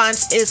their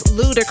response is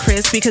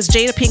ludicrous because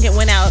Jada Pinkett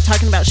went out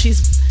talking about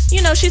she's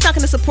not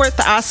going to support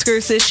the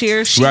Oscars this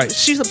year.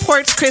 She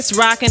supports Chris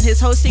Rock and his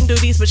hosting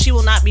duties, but she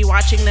will not be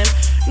watching them,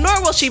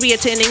 nor will she be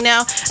attending.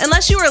 Now,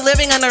 unless you were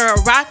living under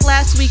a rock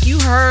last week, you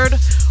heard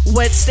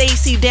what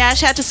Stacey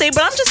Dash had to say,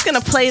 but I'm just going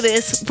to play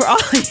this for all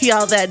of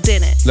y'all that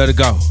didn't. Let it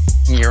go.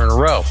 Year in a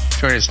row.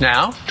 Join us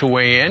now to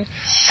weigh in,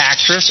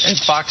 actress and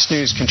Fox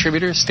News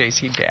contributor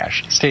Stacey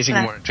Dash. Stacey,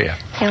 good morning to you.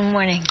 Good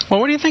morning. Well,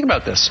 what do you think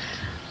about this?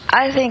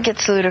 I think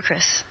it's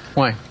ludicrous.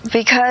 Why?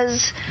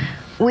 Because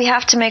we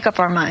have to make up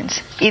our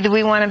minds. Either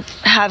we want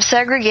to have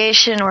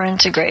segregation or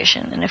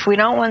integration. And if we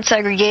don't want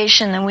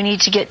segregation, then we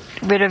need to get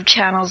rid of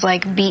channels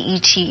like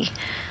BET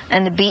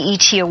and the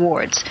BET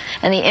Awards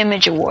and the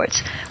Image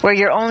Awards, where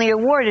you're only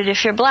awarded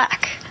if you're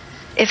black.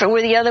 If it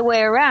were the other way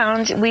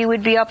around, we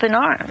would be up in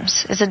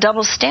arms. It's a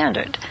double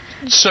standard.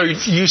 So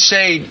you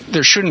say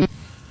there shouldn't be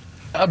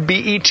a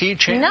BET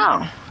channel?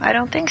 No, I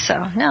don't think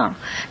so. No.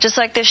 Just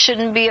like there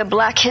shouldn't be a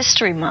Black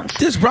History Month.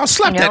 This bro,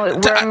 slap that.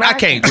 I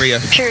can't, Rhea.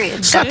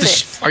 Period. Slap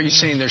That's it. Are you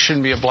saying there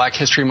shouldn't be a Black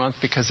History Month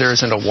because there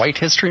isn't a White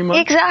History Month?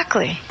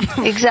 Exactly.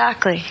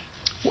 Exactly.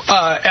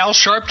 Al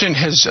Sharpton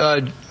has...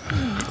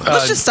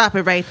 Let's just stop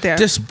it right there.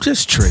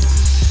 Just trick.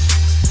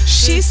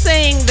 She's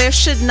saying there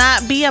should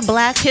not be a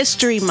Black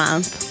History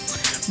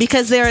Month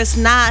because there is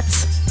not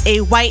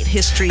a White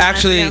History Month.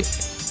 Actually,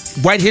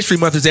 White History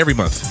Month is every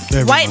month.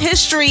 White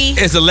history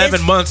is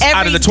 11 months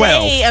out of the 12.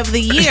 Every day of the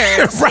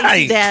year.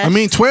 Right. I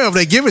mean, 12,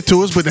 they give it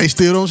to us, but they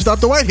still don't stop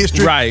the white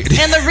history. Right.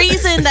 And the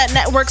reason that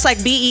networks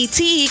like BET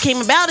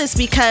came about is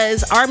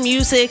because our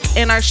music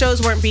and our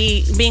shows weren't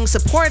being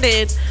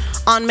supported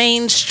on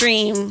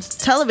mainstream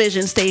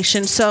television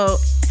stations. So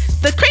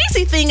the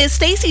crazy thing is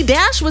Stacey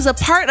Dash was a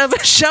part of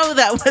a show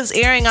that was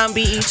airing on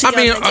BET. I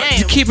mean,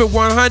 to keep it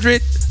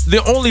 100,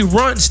 the only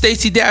run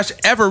Stacey Dash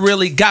ever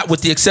really got,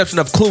 with the exception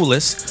of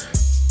Clueless,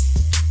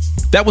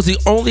 that was the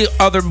only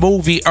other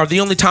movie or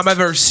the only time I've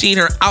ever seen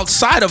her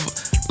outside of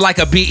like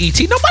a BET.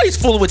 Nobody's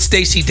fooling with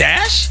Stacey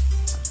Dash.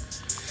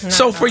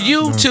 So for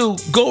you to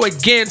go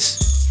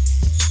against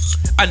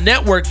a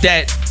network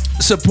that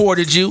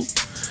supported you,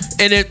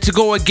 and it to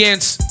go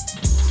against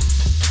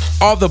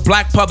all the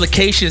black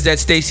publications that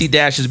Stacey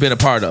Dash has been a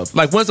part of.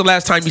 Like, when's the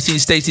last time you seen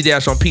Stacey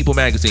Dash on People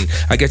magazine?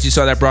 I guess you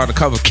saw that brought on the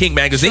cover of King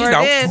magazine, Sure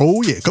though. did.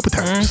 Oh, yeah, a couple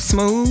times.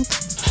 Smooth.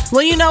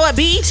 Well, you know what?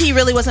 BET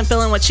really wasn't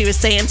feeling what she was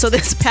saying. So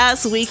this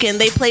past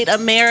weekend, they played a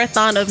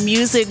marathon of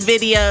music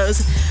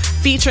videos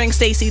featuring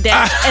Stacey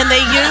Dash, and they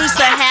used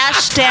the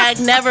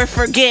hashtag never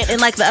forget in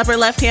like the upper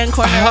left hand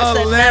corner.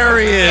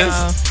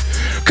 Hilarious.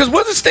 Because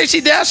wasn't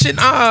Stacey Dash in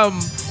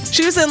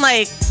she was in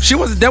like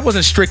that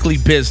wasn't Strictly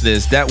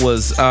Business. That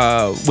was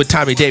with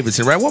Tommy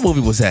Davidson, right? What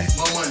movie was that?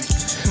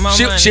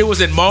 She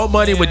was in Mo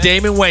Money with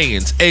Damon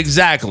Wayans.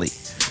 Exactly.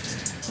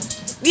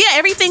 Yeah,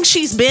 everything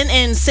she's been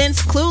in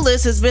since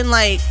Clueless has been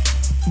like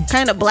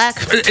kind of black.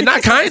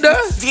 Not kinda.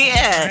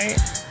 Yeah. Right.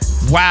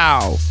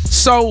 Wow.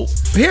 So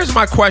here's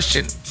my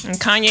question. And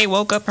Kanye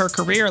woke up her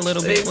career a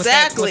little bit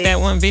Exactly. with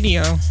that one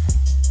video.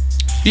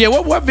 Yeah,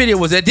 what video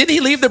was that? Didn't he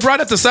leave the bride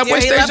at the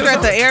subway he station? left her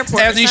at the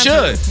airport. As he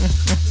should.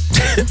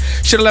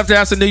 Should have left the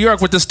house in New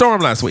York with the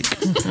storm last week.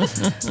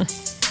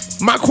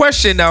 My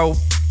question, though,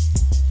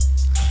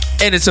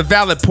 and it's a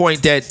valid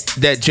point that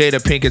Jada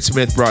Pinkett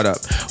Smith brought up,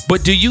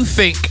 but do you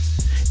think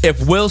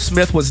if Will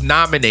Smith was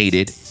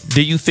nominated,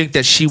 do you think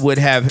that she would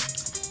have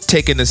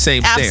taken the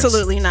same stance?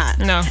 Absolutely not.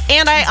 No.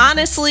 And I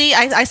honestly,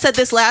 I said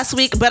this last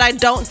week, but I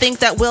don't think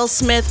that Will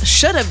Smith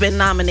should have been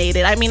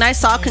nominated. I mean, I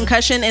saw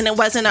Concussion and it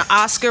wasn't an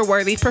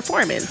Oscar-worthy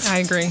performance. I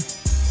agree.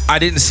 I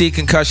didn't see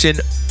Concussion,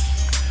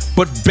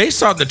 but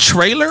based on the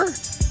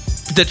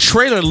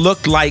trailer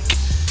looked like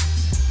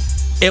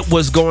it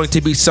was going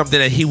to be something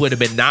that he would have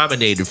been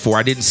nominated for.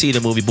 I didn't see the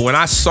movie, but when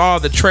I saw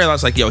the trailer, I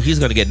was like, yo, he's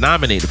going to get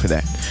nominated for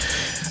that.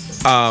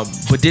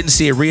 But didn't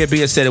see it. Rhea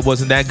Bea said it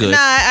wasn't that good. Nah,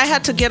 I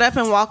had to get up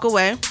and walk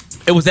away.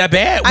 It was that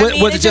bad?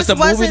 Was it just a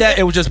movie that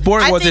it was just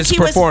boring? Or was his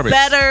performance?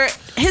 Was better.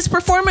 His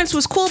performance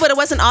was cool, but it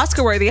wasn't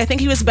Oscar worthy. I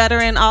think he was better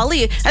in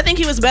Ali. I think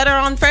he was better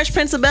on Fresh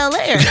Prince of Bel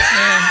Air. Yeah,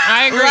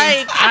 I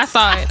agree. I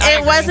saw it.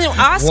 It wasn't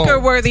Oscar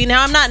worthy.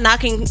 Now I'm not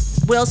knocking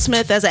Will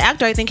Smith as an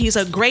actor. I think he's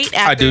a great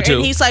actor. I do too.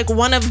 And he's like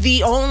one of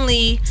the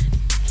only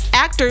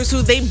actors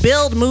who they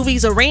build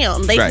movies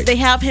around. They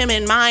have him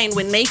in mind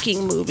when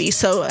making movies.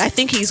 So I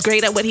think he's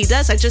great at what he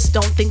does. I just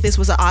don't think this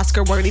was an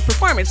Oscar-worthy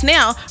performance.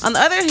 Now, on the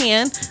other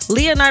hand,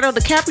 Leonardo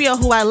DiCaprio,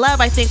 who I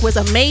love, I think was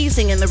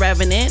amazing in The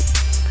Revenant.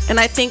 And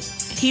I think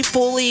he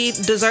fully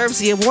deserves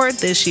the award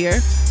this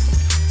year.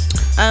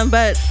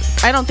 But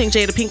I don't think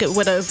Jada Pinkett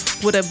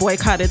would have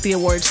boycotted the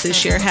awards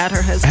this year had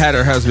her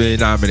husband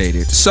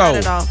nominated. So not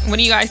at all. What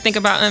do you guys think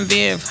about Aunt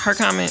Viv? Her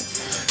comments.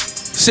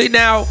 See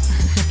now.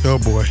 Oh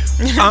boy.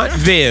 Aunt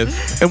Viv.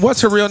 And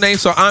what's her real name?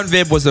 So Aunt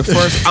Viv was the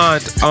first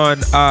aunt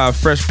on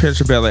Fresh Prince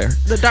of Bel Air.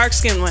 The dark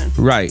skinned one.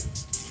 Right.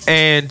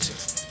 And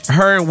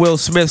her and Will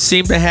Smith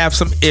seem to have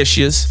some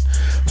issues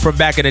from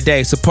back in the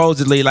day.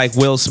 Supposedly, like,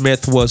 Will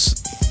Smith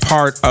was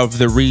part of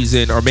the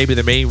reason, or maybe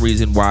the main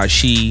reason, why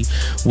she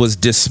was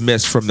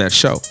dismissed from that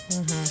show.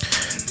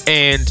 Mm-hmm.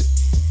 And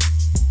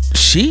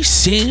she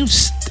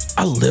seems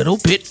a little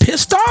bit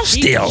pissed off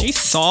still. She's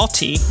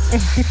salty.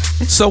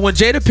 So when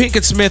Jada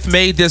Pinkett Smith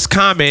made this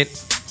comment,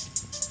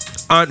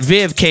 Aunt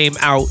Viv came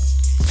out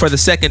for the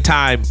second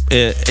time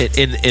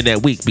in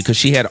that week, because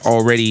she had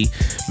already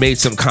made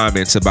some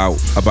comments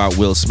about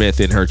Will Smith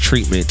and her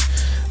treatment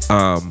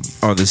on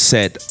the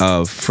set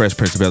of Fresh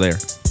Prince of Bel Air.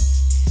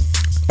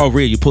 Oh,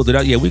 Rhea, you pulled it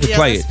up? Yeah, we can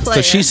play it.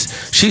 Because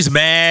she's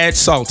mad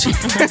salty.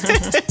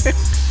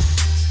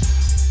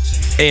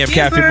 AM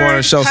Caffeine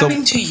Morning Show. So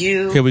coming to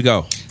you. Here we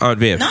go. Aunt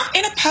Viv. Not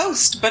in a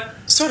post, but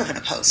sort of in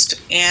a post.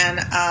 And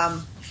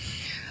I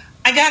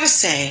gotta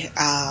say,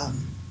 I've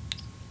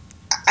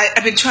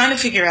been trying to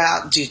figure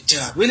out, do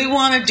I really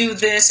want to do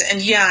this?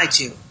 And yeah, I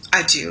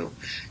do.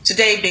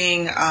 Today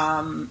being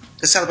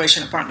the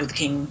celebration of Martin Luther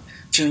King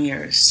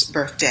Jr.'s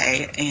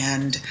birthday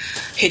and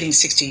hitting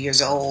 60 years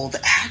old,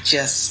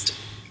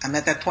 I'm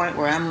at that point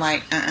where I'm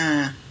like,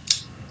 I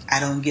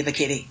don't give a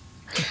kitty.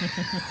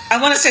 I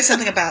want to say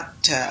something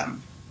about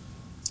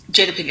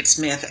Jada Pinkett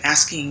Smith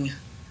asking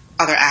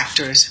other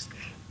actors,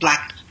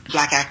 black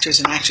actors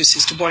and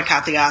actresses, to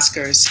boycott the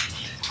Oscars.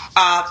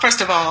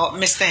 First of all,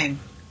 Miss Thing,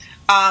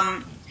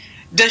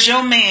 does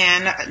your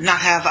man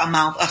not have a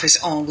mouth of his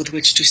own with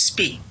which to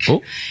speak?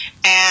 Oh.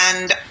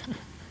 And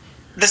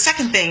the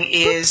second thing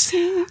is,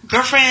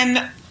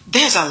 girlfriend,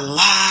 there's a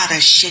lot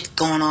of shit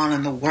going on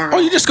in the world. Oh,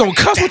 you just gonna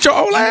cuss with your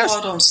old ass? You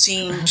all don't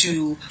seem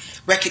to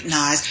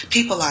recognize.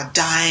 People are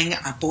dying.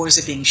 Our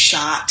boys are being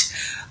shot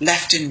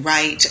left and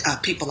right.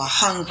 People are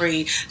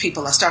hungry.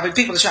 People are starving.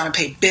 People are trying to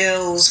pay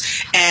bills.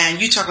 And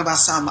you talking about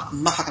some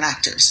motherfucking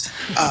actors.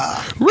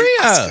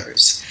 Rhea.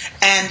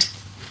 And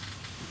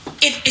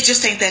it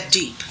just ain't that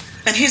deep.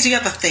 And here's the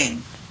other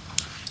thing.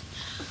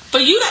 For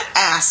you to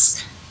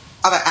ask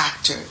other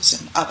actors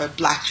and other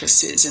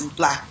blackstresses and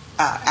black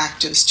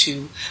actors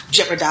to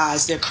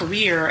jeopardize their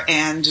career,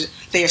 and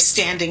they're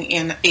standing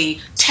in a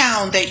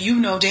town that you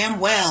know damn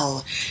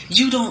well,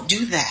 you don't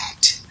do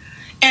that.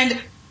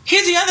 And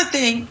here's the other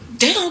thing,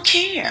 they don't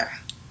care.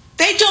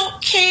 They don't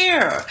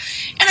care.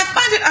 And I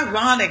find it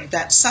ironic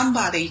that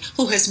somebody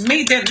who has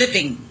made their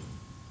living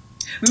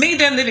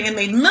and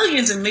made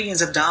millions and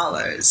millions of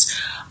dollars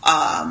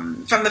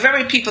from the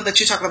very people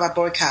that you're talking about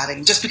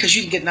boycotting, just because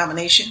you didn't get a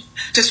nomination,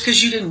 just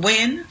because you didn't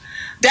win,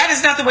 that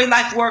is not the way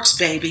life works,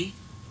 baby.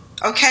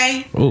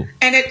 Okay? Ooh.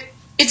 And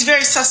it's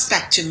very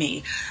suspect to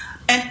me.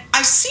 And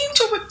I seem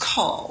to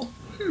recall,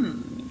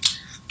 20,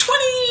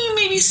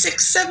 maybe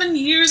 6-7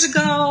 years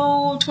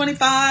ago,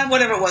 25,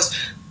 whatever it was.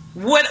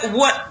 Look,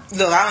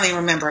 I don't even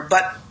remember,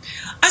 but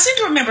I seem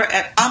to remember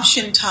at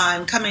option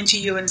time coming to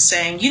you and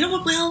saying, you know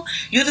what, Will,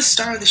 you're the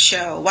star of the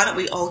show. Why don't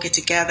we all get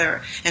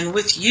together? And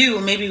with you,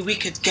 maybe we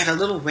could get a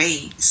little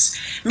raise.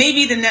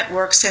 Maybe the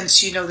network,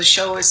 since, you know, the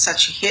show is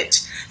such a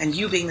hit, and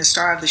you being the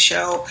star of the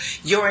show,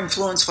 your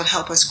influence would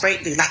help us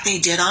greatly, like they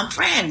did on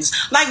Friends,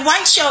 like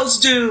white shows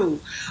do.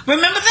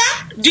 Remember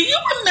that? Do you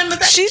remember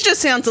that? She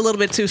just sounds a little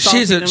bit too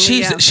salty to me.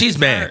 She's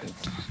mad.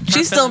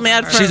 She's still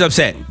mad. She's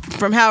upset.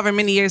 From however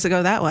many years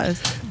ago that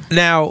was.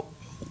 Now,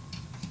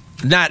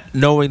 not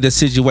knowing the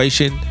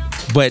situation,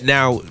 but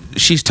now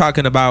she's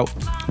talking about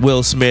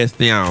Will Smith,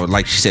 you know,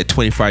 like she said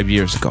 25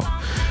 years ago.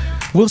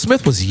 Will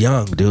Smith was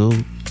young,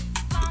 dude.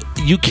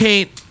 You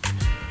can't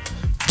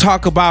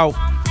talk about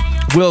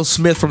Will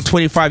Smith from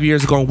 25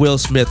 years ago and Will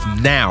Smith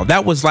now.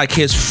 That was like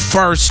his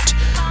first,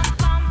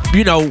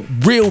 you know,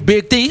 real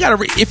big thing. You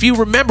gotta, if you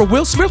remember,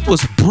 Will Smith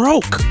was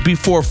broke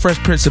before Fresh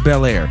Prince of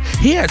Bel-Air.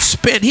 He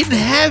didn't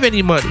have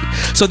any money.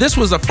 So this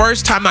was the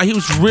first time now he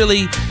was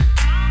really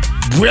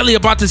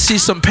about to see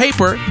some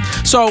paper.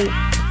 So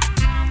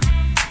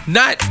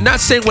not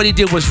saying what he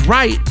did was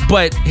right,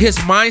 but his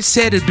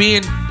mindset of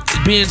being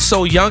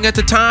so young at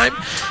the time,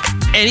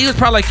 and he was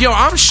probably like, yo,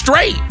 I'm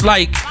straight.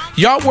 Like,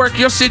 y'all work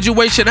your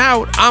situation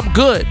out, I'm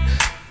good.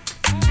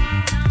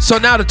 So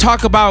now to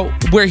talk about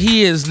where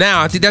he is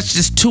now, I think that's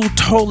just two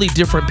totally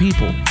different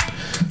people.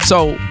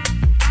 So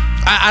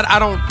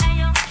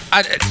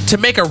to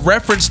make a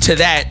reference to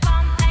that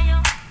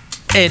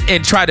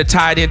and try to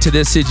tie it into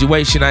this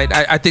situation,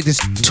 I think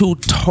it's two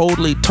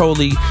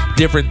totally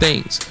different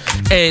things.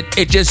 And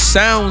it just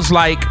sounds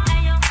like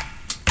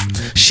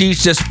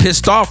she's just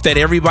pissed off that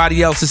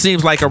everybody else, it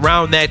seems like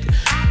around that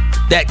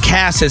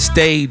cast has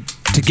stayed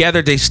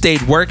together. They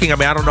stayed working. I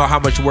mean, I don't know how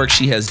much work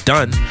she has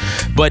done,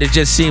 but it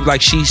just seems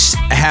like she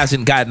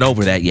hasn't gotten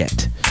over that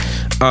yet.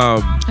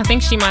 I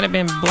think she might have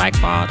been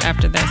blackballed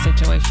after that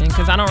situation,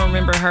 because I don't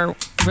remember her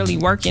really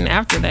working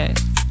after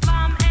that.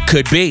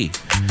 Could be.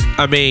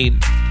 I mean,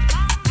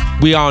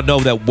 we all know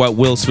that what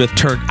Will Smith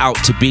turned out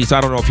to be, so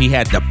I don't know if he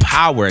had the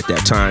power at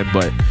that time,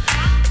 but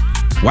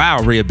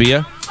wow, Rhea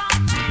Bea.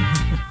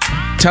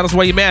 Tell us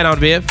why you mad on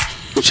Viv.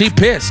 She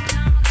pissed.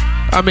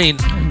 I mean,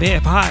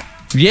 Viv hot.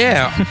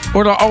 Yeah,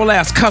 or the old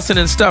ass cussing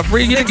and stuff.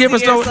 Rhea, you didn't give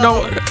us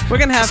no. We're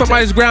gonna have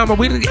somebody's grandma.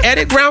 We didn't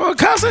edit grandma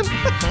cussing.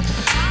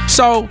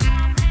 So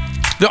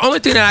the only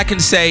thing that I can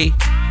say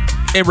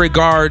in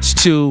regards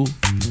to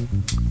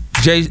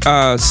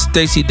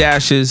Stacey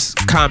Dash's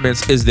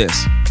comments is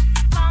this.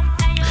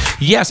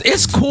 Yes,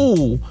 it's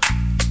cool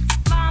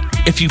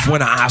if you've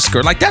won an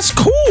Oscar. Like, that's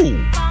cool.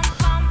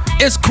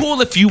 It's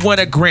cool if you won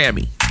a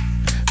Grammy.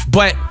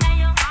 But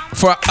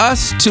for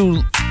us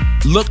to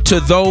look to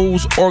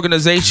those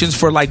organizations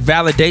for like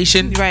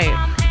validation, right?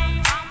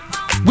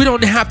 We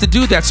don't have to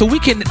do that. So we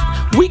can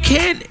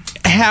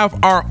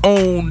have our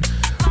own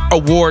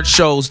award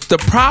shows. The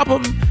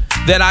problem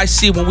that I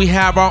see when we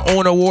have our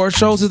own award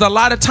shows is a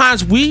lot of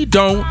times we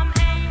don't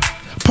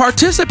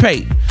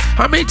participate.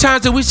 How many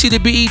times did we see the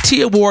BET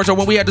Awards, or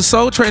when we had the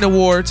Soul Train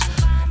Awards,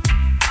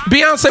 when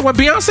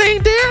Beyonce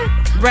ain't there?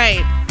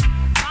 Right.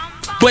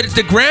 But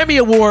the Grammy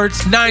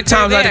Awards, 9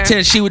 times out of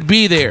 10, she would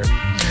be there.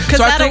 Because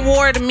that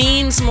award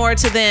means more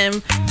to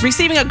them.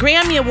 Receiving a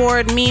Grammy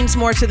Award means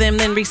more to them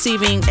than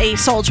receiving a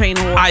Soul Train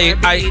Award.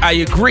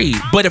 I agree.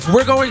 But if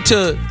we're going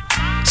to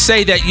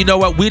say that, you know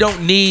what, we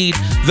don't need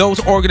those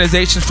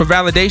organizations for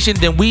validation,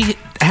 then we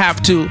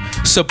have to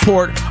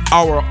support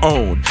our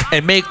own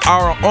and make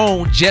our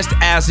own just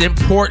as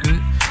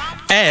important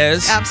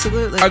as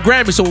absolutely a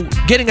Grammy. So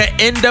getting an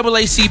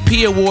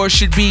NAACP award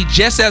should be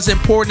just as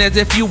important as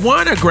if you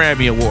won a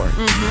Grammy award.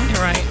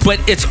 Mm-hmm. Right.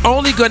 But it's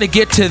only going to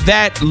get to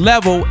that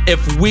level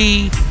if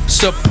we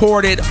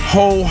support it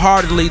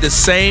wholeheartedly the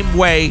same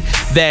way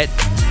that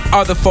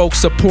other folks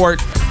support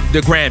the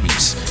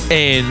Grammys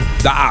and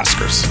the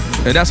Oscars.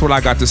 And that's what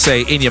I got to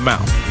say in your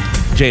mouth,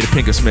 Jada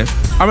Pinkett Smith.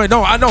 I mean,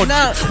 no, I know.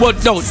 No. Well,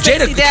 no,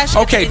 Jada. Dash,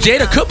 okay,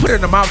 Jada could put it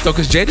in the mouth though,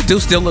 because Jada do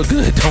still look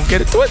good. Don't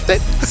get it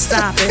twisted.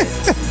 Stop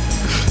it.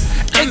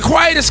 And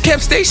quiet as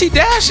kept, Stacey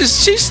Dash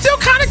she's still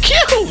kind of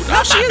cute.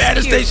 I'm not mad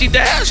at Stacey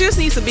Dash. She just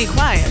needs to be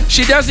quiet.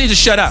 She does need to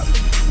shut up.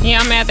 Yeah,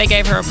 I'm mad they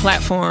gave her a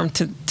platform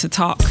to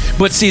talk.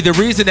 But see, the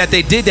reason that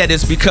they did that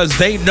is because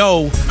they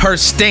know her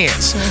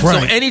stance.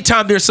 Right. So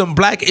anytime there's some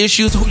black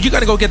issues, you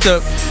got to go get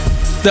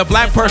the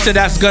black person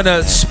that's going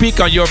to speak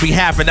on your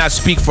behalf and not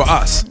speak for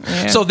us.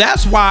 Yeah. So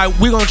that's why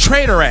we're going to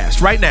train her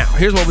ass right now.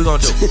 Here's what we're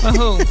going to do.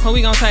 Who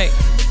we going to take?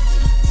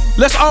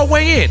 Let's all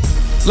weigh in.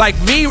 Like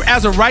me,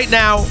 as of right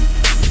now,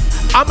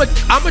 I'm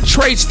a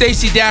trade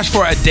Stacey Dash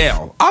for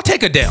Adele. I'll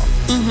take Adele.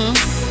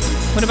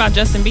 Mm-hmm. What about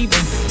Justin Bieber?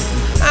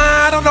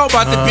 I don't know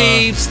about the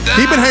Biebs.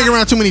 He been hanging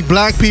around too many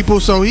black people,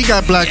 so he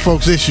got black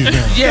folks issues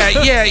now.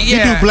 Yeah. He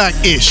do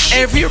black-ish.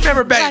 And if you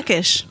remember back,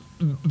 blackish.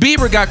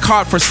 Bieber got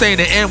caught for saying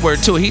the N-word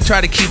too. He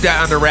tried to keep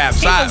that under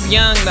wraps. He was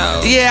young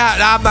though. Yeah,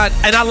 I'm not,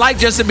 and I like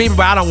Justin Bieber,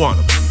 but I don't want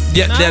him.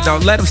 No,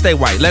 let him stay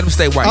white. Let him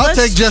stay white. I'll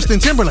take Justin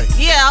Timberlake.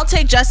 Yeah, I'll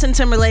take Justin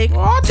Timberlake.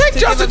 I'll take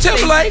Justin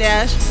Timberlake.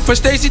 For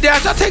Stacey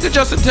Dash, I'll take a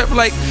Justin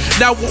Timberlake.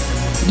 Now,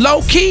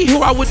 low key,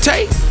 who I would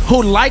take,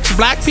 who likes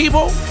black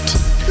people,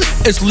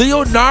 is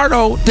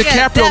Leonardo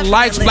DiCaprio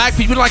likes black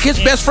people. Like his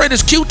best friend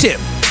is Q-Tip.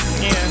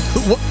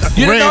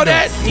 You didn't know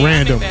that?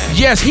 Random.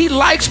 Yes, he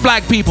likes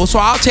black people, so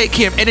I'll take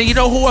him. And then you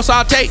know who else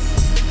I'll take?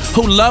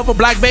 Who love a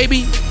black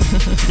baby?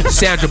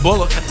 Sandra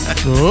Bullock.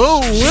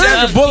 Oh,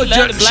 Sandra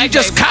Bullock, she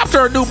just copped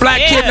her a new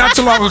black kid not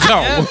too long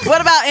ago.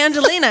 What about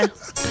Angelina?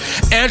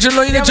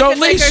 Angelina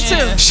Jolie.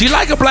 She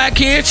like a black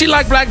kid. She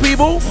like black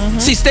people.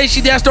 See,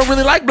 Stacey Dash don't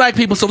really like black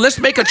people, so let's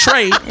make a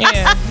trade.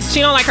 Yeah,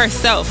 she don't like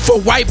herself. For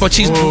white, but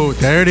she's... Oh,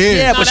 there it is.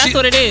 Yeah, but that's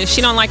what it is. She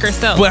don't like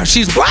herself. Well,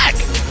 she's black.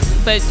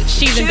 But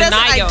she's in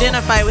denial. She doesn't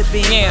identify with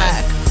being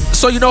black.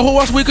 So you know who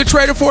else we could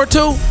trade her for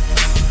too?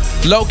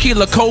 Low key,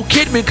 Nicole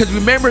Kidman, because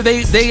remember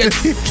they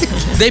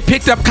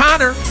picked up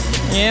Connor.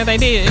 Yeah, they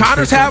did.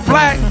 Connor's half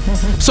black.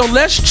 So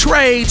let's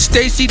trade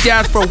Stacey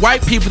Dash for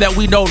white people that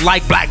we know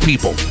like black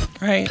people.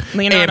 Right.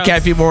 AM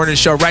Caffeine Morning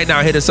Show. Right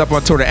now, hit us up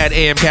on Twitter at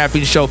AM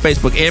Caffeine Show,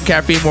 Facebook, AM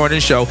Caffeine Morning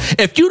Show.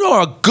 If you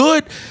know a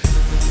good,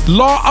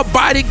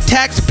 law-abiding,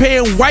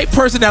 tax-paying white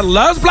person that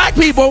loves black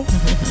people,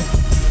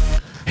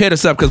 hit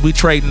us up because we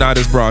trading out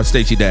this broad,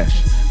 Stacey Dash.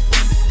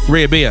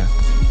 Rhea Bia.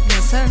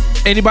 Yes, sir.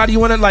 Anybody you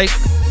want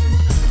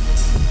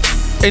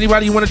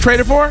to trade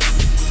it for?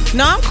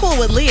 No, I'm cool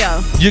with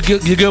Leo. You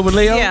good with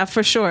Leo? Yeah,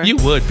 for sure. You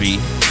would be.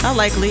 I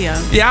like Leo.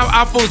 Yeah,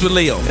 I'll fools with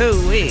Leo.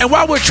 Ooh, wee. And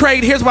while we're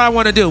trading, here's what I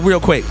want to do real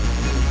quick.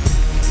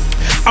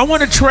 I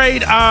want to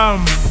trade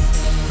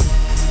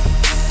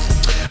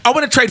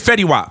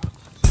Fetty Wap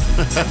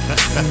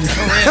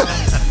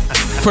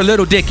for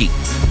Little Dicky.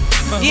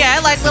 Yeah,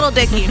 I like Little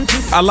Dicky.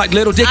 I like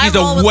Little Dicky.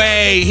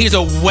 He's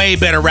a way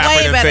better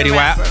rapper than Fetty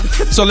Wap.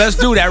 So let's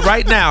do that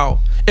right now.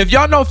 If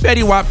y'all know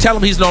Fetty Wap, tell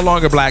him he's no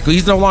longer black.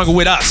 He's no longer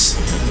with us.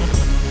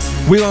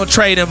 We're going to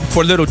trade him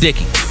for Little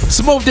Dicky.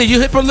 Smooth, did you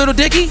hit for Little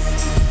Dicky?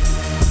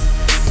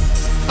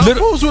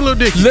 Who's with Little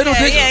Dicky? Little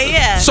Dicky.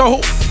 Yeah.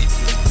 So,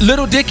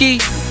 Little Dicky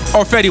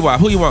or Fetty Wap?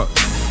 Who you want?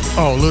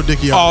 Oh, Little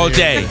Dicky all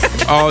day.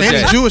 All and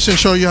day. he's Jewish and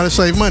show you how to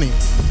save money.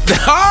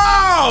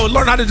 Oh,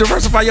 learn how to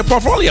diversify your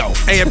portfolio.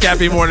 AM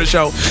Caffeine Morning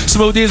Show.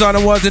 Smoothies on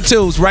the ones and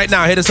twos. Right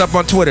now, hit us up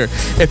on Twitter.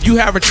 If you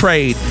have a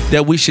trade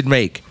that we should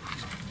make,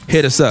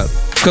 hit us up.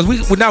 Because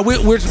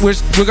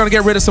we're going to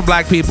get rid of some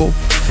black people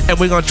and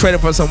we're going to trade it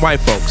for some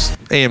white folks.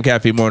 AM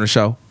Caffeine Morning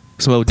Show.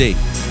 Smooth D.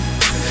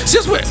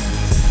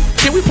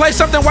 Can we play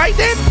something white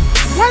then?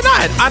 Why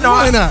not? I know.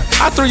 Why not?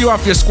 I threw you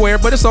off your square,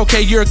 but it's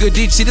okay. You're a good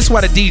DJ. See, this is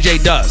what a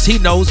DJ does. He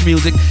knows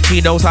music.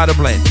 He knows how to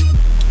blend.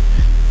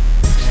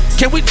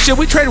 Should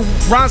we trade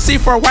Ron C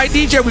for a white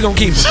DJ? We're going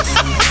to keep him.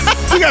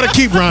 We got to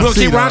keep Ron C. We'll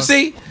keep Ron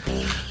C?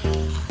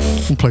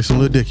 We play some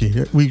Little Dicky.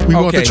 We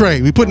want the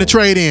trade. We putting the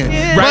trade in.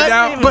 Yeah. Right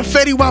now? But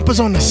Fetty Wap is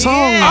on the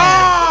song.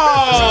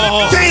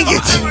 Oh! Dang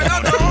it.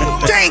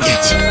 Dang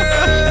it.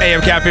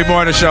 AM Caffeine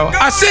Morning Show.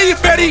 I see you,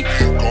 Fetty.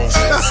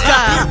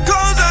 Stop.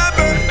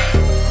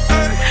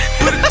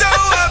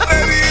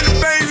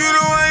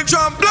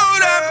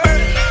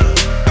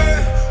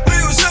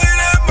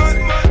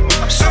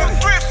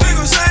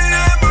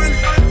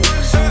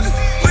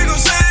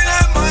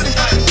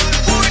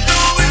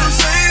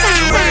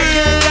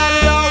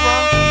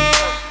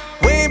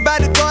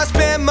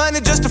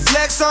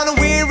 On them,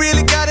 we ain't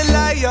really gotta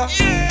lie, yo.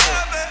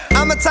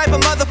 I'm a type of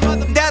mother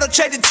that'll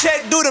check the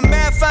check, do the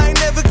math, I ain't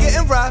never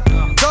getting robbed.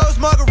 Those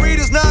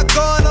margaritas not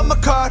going on my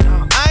card.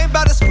 I ain't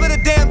about to split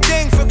a damn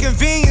thing for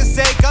convenience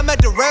sake. I'm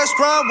at the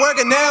restaurant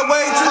working that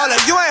way too. Hold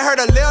up, you ain't heard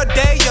of Lil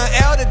Day, Young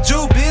L, the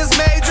Jew biz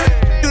major.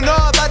 You know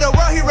about the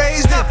world he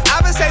raised in.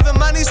 I've been saving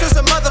money since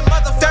a mother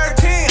 13.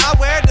 I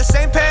wear the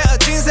same pair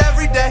of jeans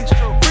every day.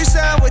 Free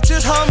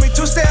sandwiches, homie,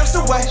 2 stamps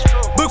away.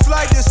 Book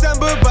flight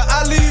December, but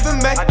I leave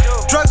in May.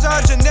 Drugs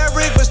are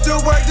generic, but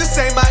still work the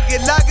same. I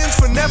get logins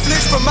for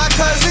Netflix from my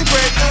cousin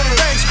Greg.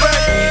 Thanks,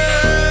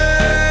 Greg.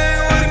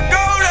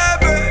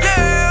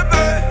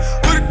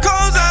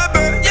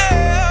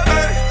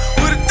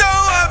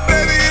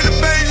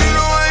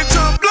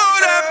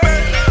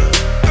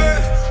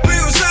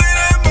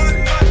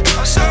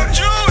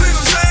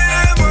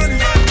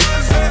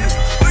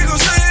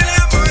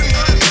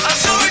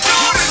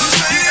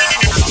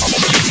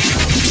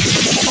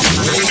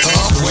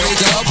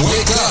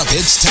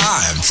 It's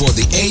time for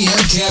the AM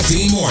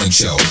Caffeine Morning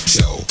Show.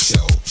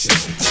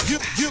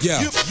 Yeah,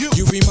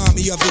 you remind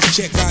me of this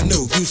chick I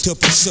knew, used to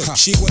pursue.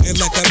 She wouldn't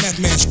let the meth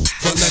man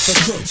but let the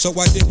crew. So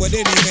I did what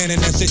any man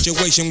in that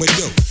situation would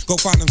do. Go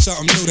find him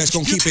something new that's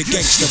gonna keep it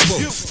gangsta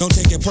boo. Don't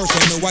take it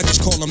personal, I just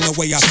call him the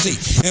way I see.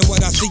 And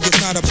what I see is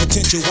not a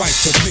potential wife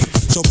to be.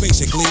 So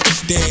basically,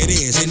 there it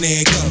is and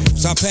there it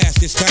goes. I passed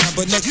this time,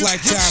 but next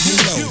lifetime, who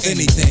knows?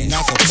 Anything,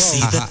 I suppose.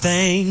 See the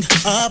thing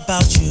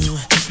about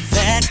you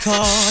that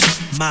caught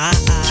my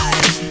eye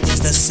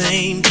is the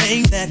same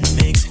thing that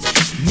makes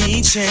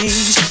me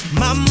change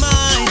my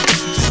mind.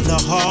 Kinda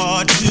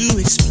hard to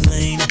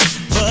explain,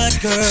 but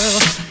girl,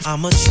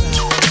 I'ma try.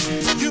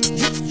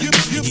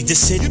 You need to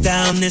sit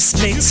down, this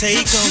may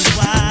take a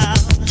while.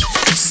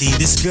 See,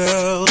 this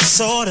girl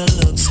sorta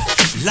looks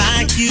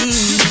like you.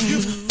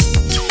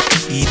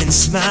 Even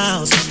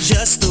smiles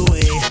just the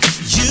way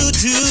you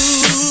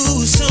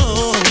do.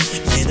 So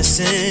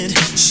innocent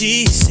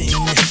she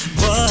seemed,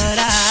 but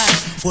I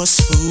was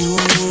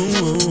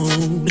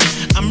fooled.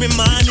 I'm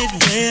reminded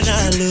when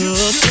I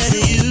look at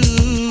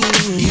you.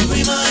 You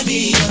remind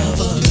me of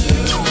a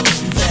girl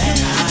that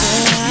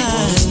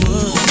I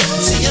was.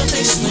 See your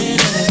face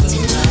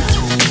whenever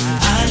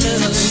I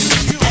look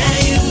at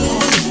you.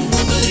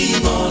 Won't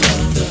believe all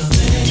of the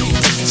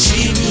things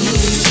she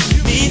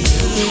put me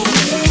through.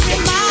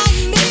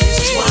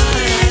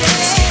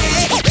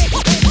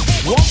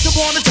 Once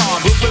upon a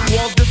time, Brooklyn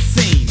was the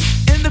scene.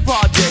 In the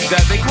project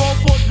that they call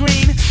Fort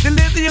Greene, there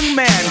lived a young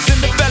man,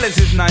 Cinderella's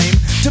his name.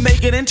 To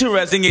make it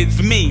interesting,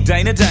 it's me,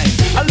 Dana Dane.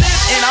 I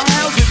lived in a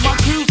house with my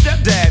crew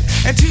stepdad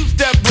and two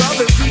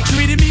stepbrothers who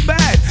treated me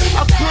bad.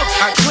 I cooked,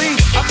 I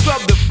cleaned, I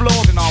scrubbed the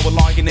floors, and I was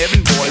like an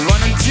Evan boy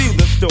running to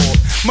the store.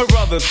 My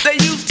brothers, they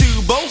used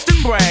to boast and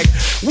brag.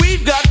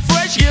 We've got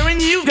fresh gear and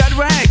you've got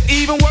rags.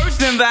 Even worse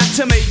than that,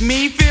 to make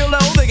me feel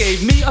old, they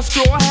gave me a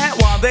straw hat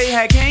while they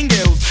had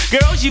Kangols.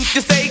 Girls used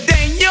to say,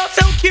 dang, you're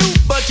so cute,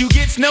 but you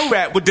get snow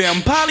wrapped with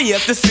them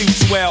polyester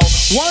suits. Well,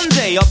 one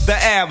day up the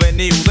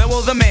avenue, there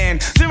was a man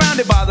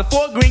surrounded by the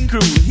Fort Greene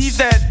crew. He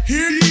said,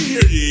 hear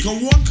ye,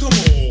 come on, come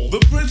all. The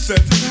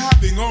princess is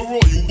having a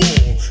royal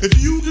ball. If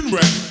you can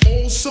rap,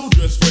 also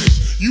dress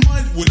fresh, you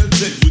might win a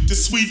date with the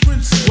sweet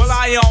princess. Well,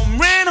 I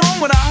ran home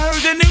when I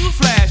heard the news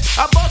flash.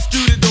 I bust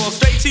through the door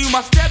straight to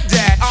my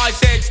stepdad. I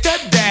said,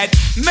 stepdad,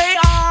 may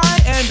I?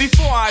 And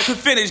before I could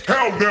finish,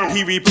 hell no,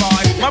 he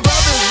replied. My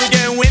brothers were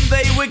getting when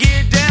they would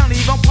get down.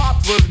 Even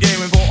Pops was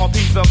gaming for a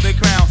piece of the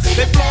crown.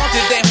 They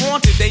flaunted, they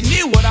haunted, they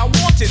knew what I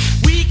wanted.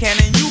 We can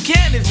and you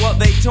can is what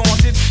they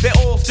taunted. They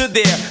all stood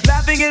there,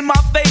 laughing in my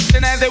face.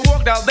 And as they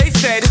walked out, they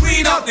said,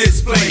 clean up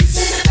this place.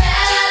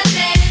 Cinderella,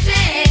 day to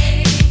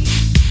day.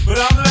 But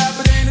I'm the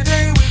rapper day to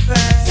day with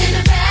that.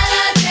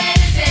 Cinderella, day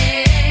to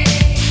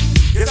day.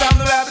 Yes, I'm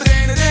the rapper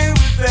day to day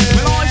with that.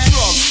 Well, I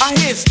shrugged, I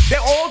hissed. They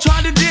all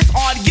tried to diss.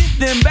 I'd give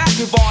them back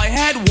if I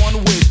had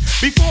one wish.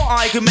 Before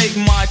I could make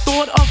my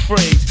thought a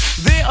phrase,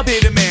 there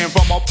appeared a man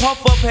from a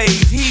puff of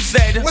haze. He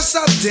said, what's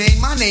up,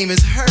 Dane? My name is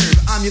Herb.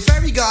 I'm your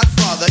fairy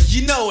godfather.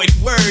 You know it,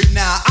 word.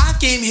 Now, I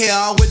came here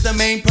with the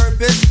main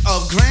purpose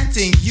of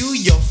granting you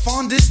your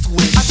fondest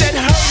wish. I said,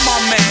 Herb, my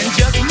man,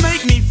 just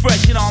make me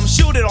fresh, and I'm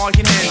sure that I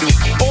can handle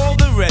all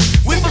the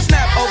rest. With a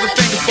snap of the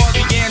fingers, I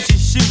began to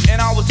shoot,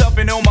 and I was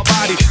tucking on my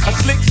body a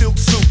slick silk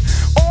suit.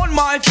 On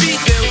my feet,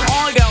 there was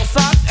argyle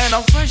socks and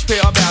a fresh pair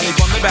of ballies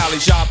from the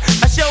bally shop.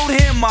 I showed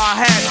him my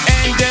hat,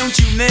 and don't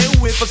you know,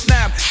 with a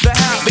snap, the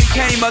hat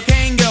became a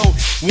Kango.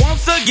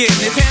 Once again,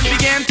 his hand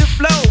began to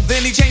flow.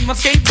 Then he changed my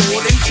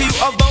skateboard into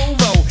a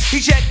Volvo. He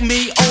checked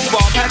me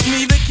over, passed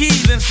me the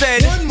keys, and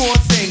said, one more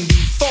thing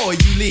before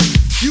you leave.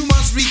 You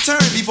must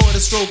return before the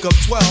stroke of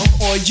 12,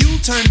 or you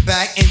turn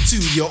back into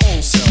your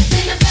old self.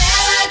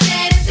 Cinderella,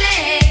 day to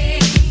day.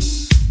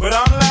 But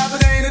I'm the rapper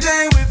day to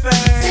day with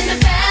that.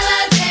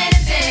 Cinderella, day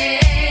to day.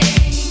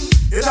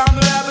 Yes, I'm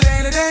the rapper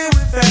day to day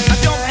with that. I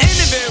don't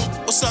interview.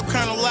 What's up,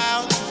 Colonel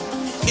Loud?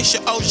 It's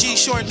your OG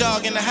short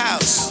dog in the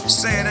house.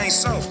 Say it ain't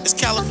so. It's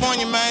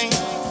California, man.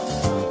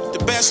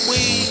 The best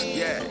weed,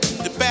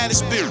 the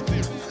baddest beer.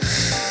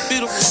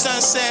 Beautiful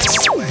sunsets.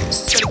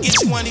 Better get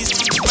you one of these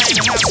man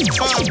and have some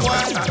fun, boy.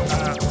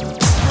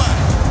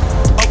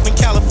 Oakland,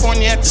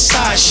 California at the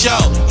sideshow.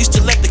 Used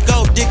to let the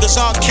gold diggers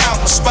all count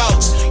my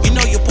spokes. You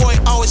know your boy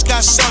always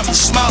got something to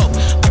smoke.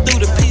 I threw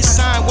the peace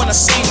sign when I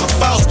seen my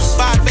folks.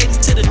 580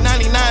 to the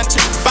 99 to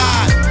the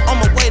 5. On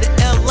my way to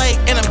LA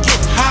and I'm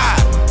getting high.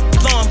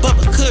 Blowing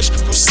Bubba Kush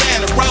from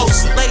Santa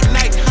Rosa. Late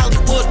night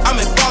Hollywood, I'm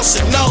in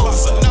Bossa Nova.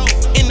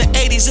 In the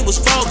 80s it was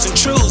Vogues and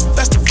Trues.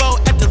 Festival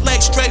at the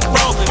lake straight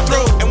rolling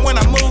through. And when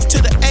I moved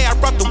to the A, I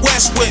brought the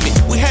West with me.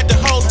 We had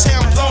the whole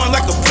town blowing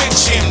like a big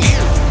chimney.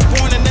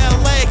 Born in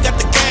LA, got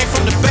the gang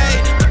from the Bay.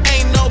 But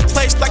ain't no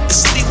place like the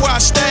city where I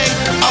stay.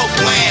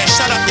 Oakland,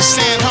 shout out to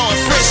San Ho and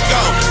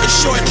Frisco. The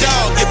short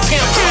dog, your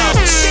pimp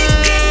folks.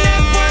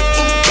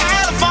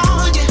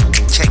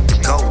 Take the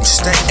Golden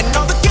State. And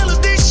all the killers,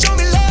 they show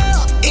me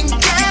love in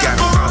California. You got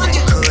a problem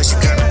with cuz, you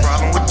got a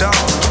problem with dog.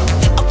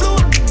 I blew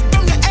up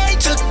from the A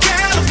to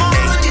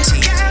California.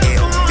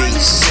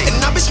 A-T-L-B-C.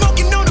 And I've been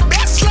smoking on the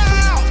best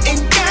loud in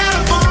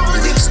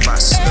California. Released by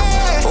Snoop.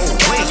 Oh,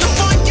 wait.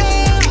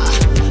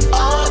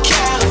 Oh,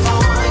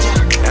 California.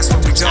 That's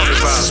what we talking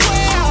about.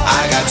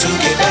 I got to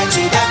get back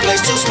to that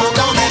place to smoke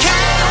on that.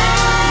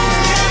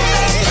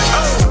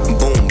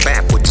 Boom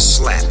bap with the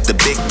slap. The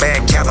big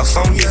bad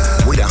California.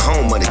 We the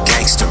home of the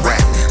gangster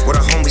rap. Where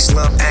the homies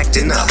love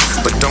acting up.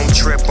 But don't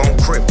trip on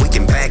crip, we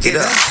can back it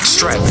up.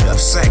 Strap it up,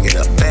 sag it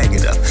up, bag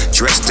it up.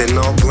 Dressed in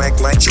all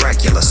black like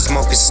Dracula.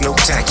 Smoking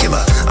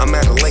Snoop-tacular. I'm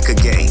at a Laker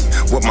game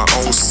with my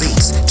own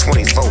seats.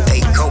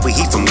 24-8 Kobe,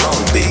 he from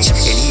Long Beach.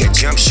 And he a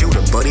jump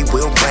shooter, but he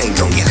will bang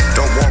on ya.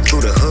 Don't walk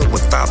through the hood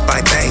without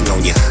bang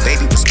on ya.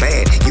 Baby was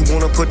bad, you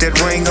wanna put that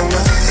ring on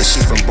her? And she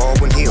from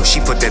Baldwin Hills, she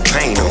put that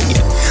pain on you.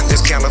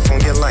 This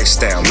California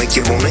lifestyle make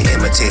you wanna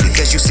imitate it.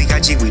 Cause you see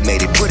IG, we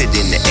made it, put it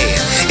in the air.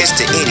 It's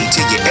the any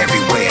to you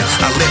everywhere.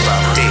 I live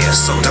out there,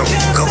 so don't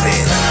go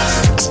there.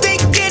 Stay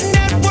getting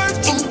that work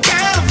from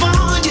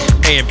California.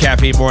 AM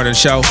Caffeine Morning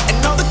Show.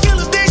 And all the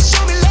killers, they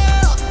show me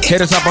love.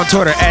 Hit us up on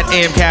Twitter at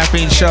AM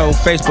Caffeine Show,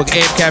 Facebook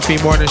AM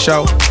Caffeine Morning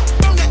Show.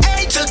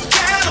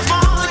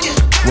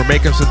 We're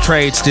making some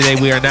trades today.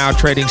 We are now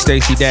trading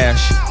Stacey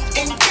Dash.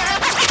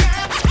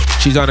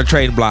 She's on the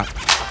trading block.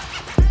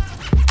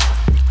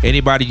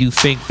 Anybody you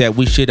think that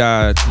we should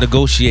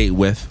negotiate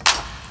with,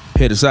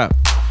 hit us up.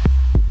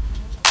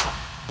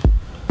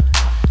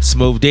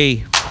 Smooth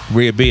D,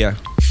 Rhea Bea.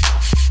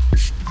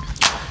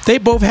 They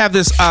both have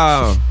this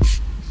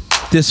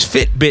this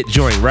Fitbit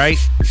joint, right?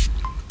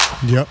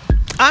 Yep.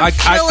 I'm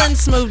killing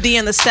Smooth D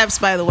in the steps,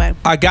 by the way.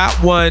 I got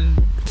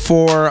one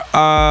for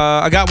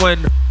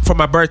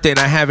my birthday and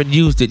I haven't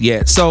used it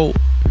yet. So,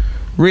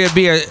 Rhea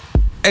Bea,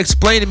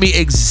 explain to me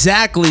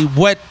exactly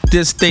what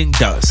this thing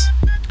does.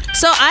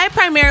 So I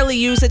primarily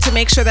use it to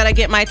make sure that I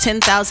get my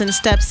 10,000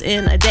 steps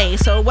in a day.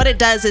 So what it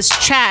does is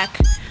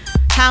track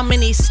how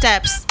many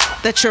steps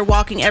that you're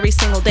walking every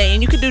single day.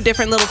 And you could do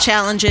different little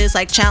challenges,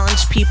 like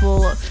challenge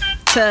people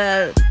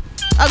to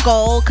a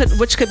goal,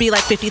 which could be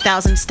like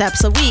 50,000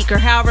 steps a week or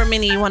however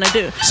many you want to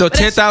do. So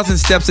 10,000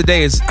 steps a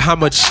day is how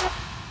much?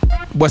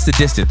 What's the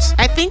distance?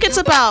 I think it's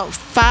about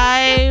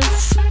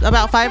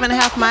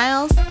 5.5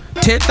 miles.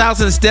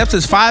 10,000 steps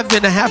is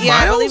 5.5 miles? Yeah,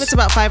 I believe it's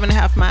about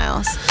 5.5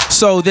 miles.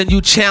 So then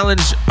you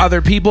challenge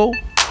other people?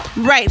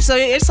 Right. So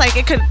it's like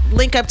it could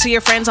link up to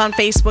your friends on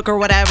Facebook or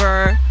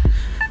whatever,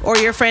 or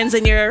your friends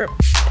in your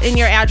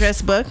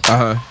address book.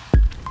 And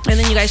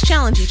then you guys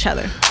challenge each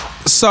other.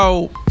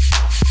 So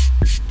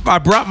I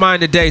brought mine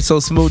today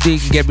so Smooth D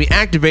can get me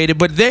activated,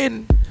 but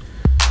then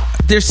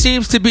there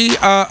seems to be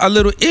a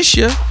little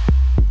issue.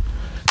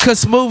 Cause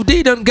Smooth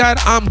D done got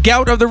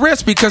gout of the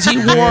wrist because he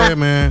wore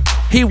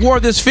he wore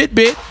this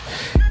Fitbit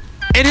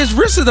and his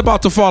wrist is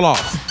about to fall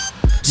off.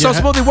 So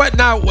Smooth D, what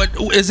now? What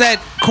is that?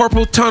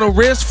 Carpal tunnel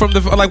wrist from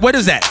the what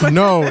is that?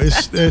 No,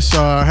 it's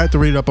I had to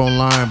read it up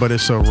online, but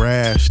it's a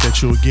rash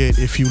that you'll get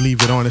if you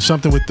leave it on. It's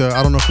something with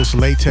I don't know if it's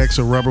latex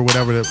or rubber,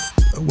 whatever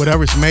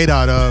it's made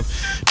out of.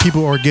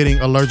 People are getting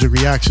allergic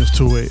reactions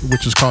to it,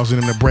 which is causing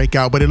them to break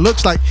out. But it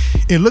looks like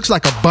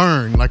a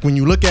burn. Like when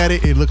you look at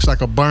it, it looks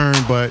like a burn,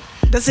 but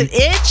does it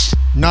itch?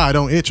 Nah, it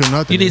don't itch or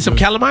nothing. You need some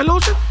calamine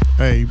lotion?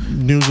 Hey,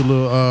 use a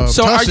little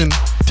tussin.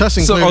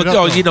 So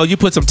you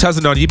put some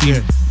tussin on it,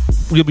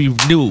 you'll be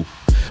new.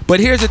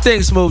 But here's the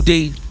thing, Smooth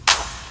D.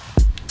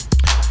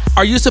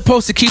 Are you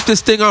supposed to keep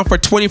this thing on for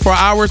 24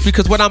 hours?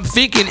 Because what I'm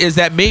thinking is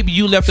that maybe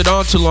you left it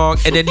on too long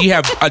and then you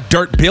have a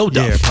dirt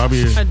buildup. Yeah,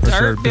 probably a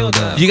dirt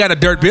buildup. You got a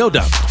dirt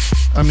buildup.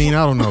 I mean,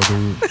 I don't know,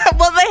 dude.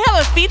 Well, they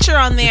have a feature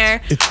on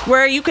there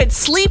where you could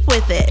sleep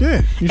with it.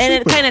 Yeah, and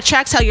it kind of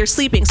tracks how you're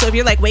sleeping. So if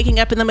you're like waking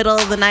up in the middle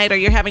of the night or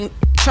you're having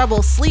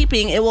trouble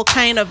sleeping, it will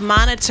kind of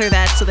monitor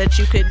that so that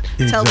you could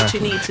tell what you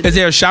need to do. Is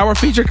there a shower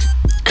feature?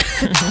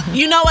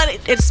 You know what?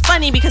 It's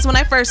funny because when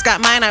I first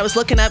got mine, I was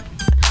looking up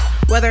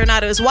whether or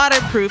not it was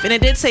waterproof, and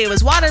it did say it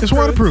was waterproof. It's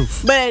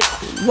waterproof. But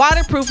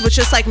waterproof was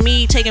just like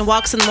me taking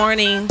walks in the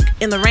morning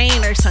in the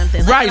rain or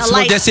something. Like Right. a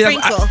light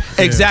sprinkle.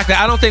 Exactly.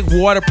 I don't think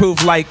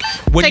waterproof like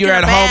when Taking you're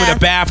at a home in a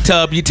bath.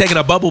 bathtub, you're taking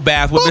a bubble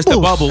bath with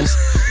Mr. Bubbles.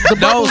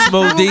 No,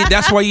 Smooth D.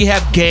 That's why you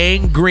have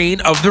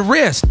gangrene of the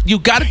wrist. You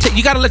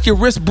gotta let your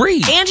wrist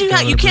breathe. And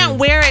you can't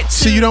wear it too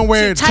See, you don't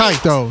wear it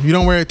tight though. You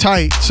don't wear it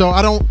tight. So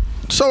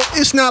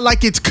it's not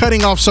like it's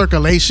cutting off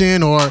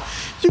circulation or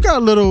you got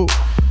a little.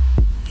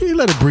 You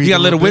let it breathe. You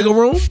got a little wiggle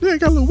room? Yeah, you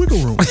got a little wiggle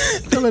room.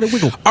 You gotta let it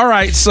wiggle. All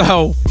right,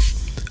 so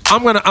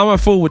I'm a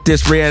fool with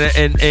this, Rhea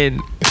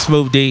and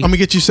Smooth D. I'm gonna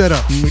get you set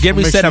up. Get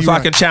me set up so I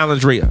can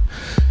challenge Rhea.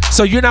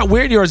 So you're not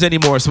wearing yours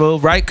anymore,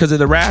 Smooth, right? Because of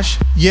the rash?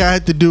 Yeah, I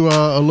had to do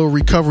a little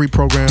recovery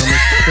program.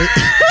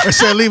 I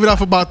said leave it off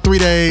about 3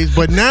 days,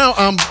 but now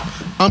I'm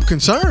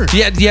concerned.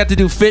 You had to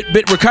do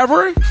Fitbit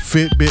recovery?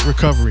 Fitbit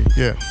recovery,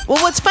 yeah. Well,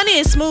 what's funny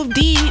is Smooth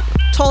D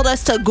told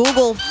us to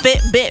Google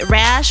Fitbit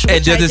rash,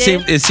 which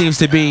it seems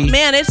to be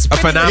it's a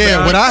phenomenon.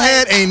 Yeah, what I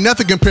had ain't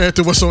nothing compared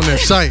to what's on that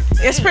site.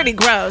 It's pretty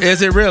gross.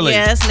 Is it really?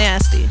 Yeah, it's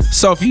nasty.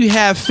 So if you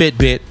have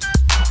Fitbit,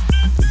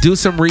 do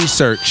some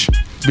research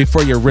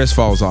before your wrist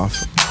falls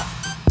off.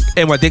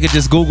 And they could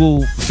just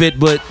Google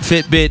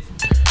Fitbit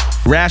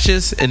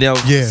rashes and it'll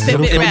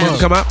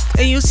come up.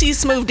 And you see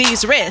Smooth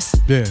D's wrist.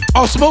 Yeah.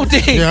 Oh, Smooth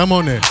D. Yeah, I'm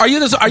on there. Are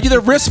you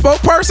the wrist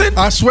spokesperson?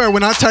 I swear,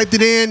 when I typed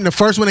it in, the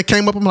first one that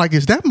came up, I'm like,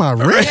 is that my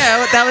wrist?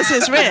 Yeah, that was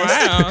his wrist.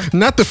 Wow.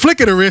 Not the flick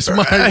of the wrist,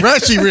 my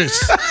rashy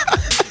wrist.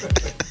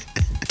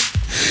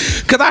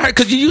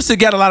 Because you used to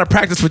get a lot of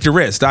practice with your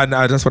wrist.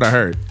 That's what I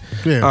heard.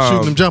 Yeah,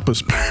 shooting them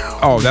jumpers.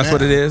 Oh, that's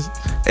what it is?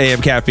 AM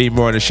Caffeine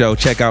Morning Show.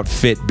 Check out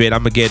Fitbit.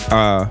 I'm going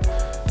to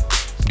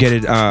get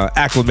it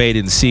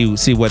acclimated and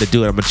see what it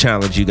do. I'm gonna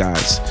challenge you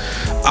guys.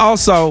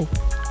 Also,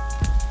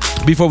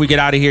 before we get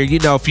out of here,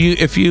 if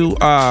you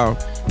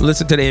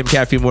listen to the AM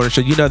Caffeine Morning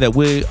Show, you know that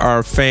we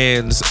are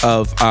fans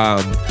of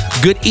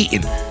good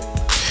eating.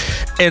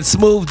 And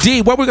Smooth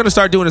D, what we're going to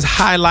start doing is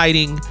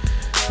highlighting,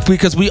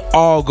 because we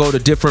all go to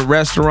different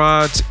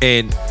restaurants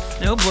and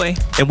oh boy,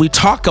 and we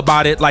talk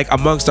about it like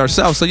amongst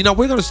ourselves. So,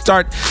 we're going to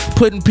start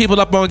putting people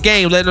up on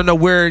game, letting them know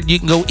where you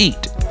can go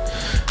eat.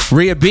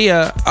 Rhea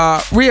Bia,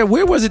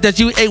 where was it that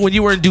you ate when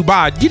you were in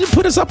Dubai? You didn't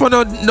put us up on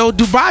no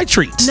Dubai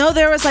treats. No,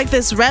 there was like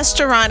this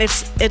restaurant.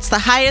 It's the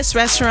highest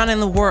restaurant in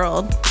the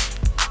world.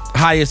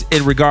 Highest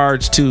in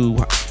regards to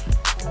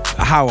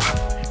how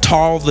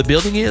tall the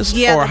building is?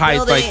 Yeah, or the height,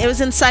 building. like, it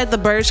was inside the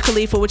Burj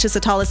Khalifa, which is the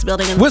tallest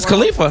building in the world.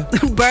 Khalifa?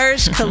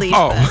 Burj Khalifa.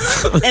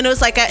 Oh. And it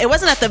was like, it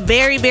wasn't at the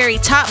very, very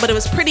top, but it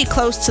was pretty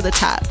close to the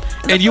top.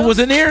 And you was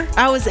in there?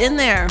 I was in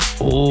there.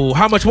 Oh,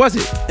 how much was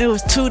it? It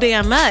was too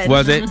damn much.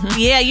 Was it?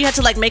 Yeah, you had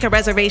to like make a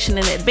reservation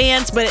in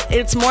advance, but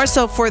it's more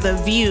so for the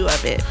view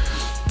of it.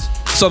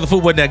 So the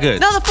food wasn't that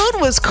good? No, the food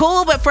was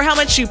cool, but for how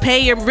much you pay,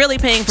 you're really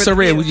paying for So, the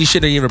Red, view. you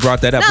shouldn't have even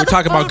brought that up. No, We're the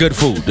talking about food- good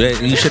food.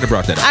 You should have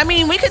brought that up. I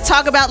mean, we could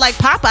talk about like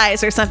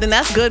Popeyes or something.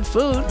 That's good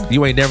food.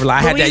 You ain't never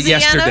lied. I had that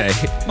Louisiana?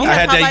 yesterday. You I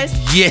had had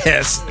that.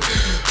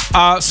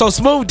 Yes. So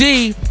Smooth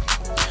D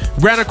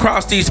ran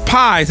across these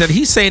pies, and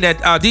he's saying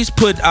that these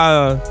put they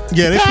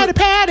patty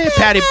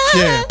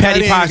Yeah,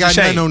 patty ain't pies got and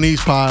shake. nothing on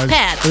these pies.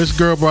 Pat. This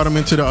girl brought them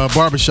into the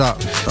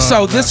barbershop.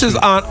 So this is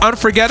on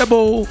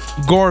Unforgettable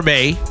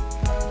Gourmet.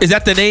 Is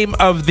that the name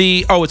of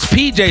the? Oh, it's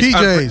PJ's.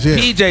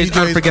 PJ's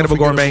Unforgettable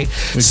Gourmet.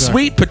 Exactly.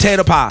 Sweet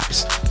potato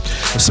pies.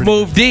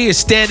 Smooth D is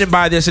standing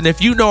by this, and if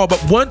you know about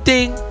one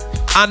thing,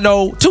 I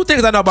know two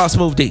things I know about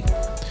Smooth D.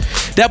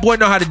 That boy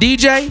know how to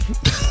DJ,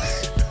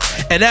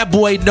 and that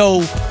boy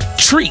know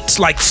treats.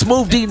 Like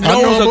Smooth D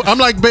knows. I'm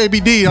like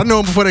Baby D. I know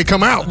them before they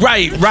come out.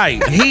 Right.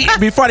 He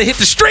before they hit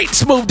the street,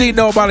 Smooth D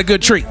know about a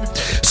good treat.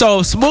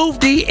 So Smooth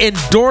D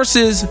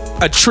endorses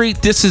a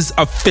treat. This is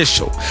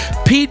official.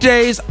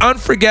 PJ's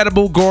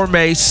Unforgettable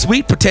Gourmet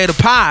Sweet Potato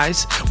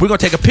Pies. We're gonna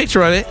take a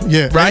picture of it.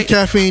 Yeah, right.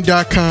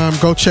 Caffeine.com.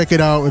 Go check it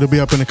out. It'll be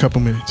up in a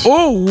couple minutes.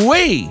 Oh,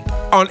 wait.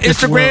 On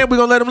Instagram, we're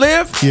gonna let them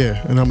live.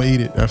 Yeah, and I'm gonna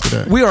eat it after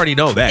that. We already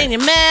know that. In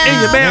your mouth. In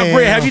your mouth, Yeah.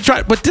 bread. Have you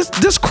tried? But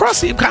this crust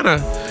seems kind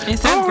of.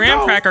 It's that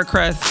graham cracker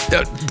crust.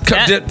 That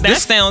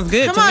sounds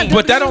good Come to on, me.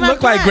 But that don't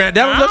look like graham.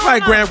 That don't look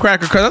like graham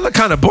cracker crust. That look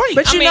kind of boink.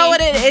 But you know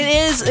what it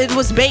is? It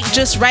was baked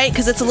just right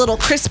because it's a little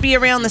crispy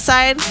around the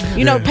side.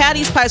 You know,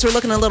 Patty's pies were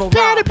looking a little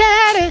raw.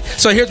 Patty.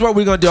 So here's what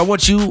we're gonna do. I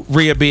want you,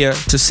 Rhea Bia,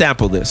 to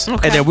sample this,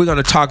 and then we're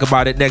gonna talk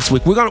about it next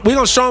week. We're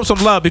gonna show them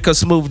some love because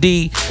Smooth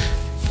D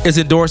is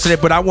endorsing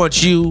it, but I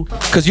want you,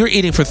 because you're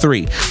eating for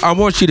 3, I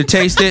want you to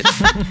taste it,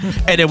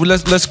 and then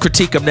let's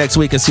critique them next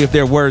week and see if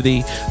they're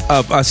worthy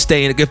of us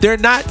staying.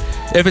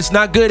 If it's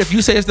not good, if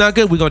you say it's not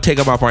good, we're gonna take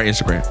them off our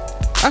Instagram.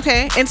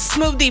 Okay. And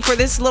Smooth D, for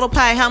this little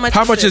pie, how much?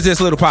 How much is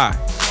this little pie?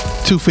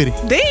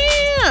 $2.50.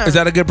 Damn. Is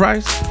that a good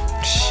price?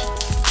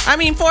 I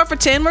mean, 4 for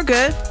 $10, we're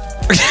good.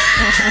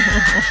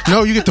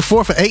 No, you get the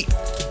 4 for $8.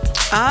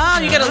 Oh,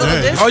 you got a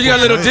little discount. Oh, you got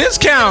a little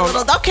discount.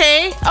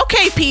 Okay,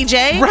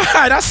 PJ.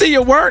 Right, I see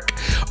your work.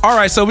 All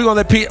right, so we're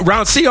gonna let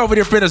Round C over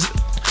there finish.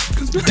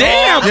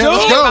 Damn, dude.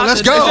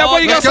 Let's go. Is that why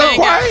you got so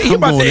quiet? You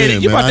about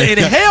to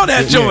inhale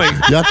that joint.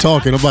 Y'all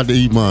talking. I'm about to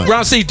eat mine.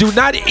 Round C, do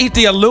not eat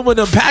the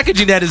aluminum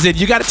packaging that is in.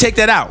 You got to take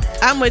that out.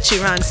 I'm with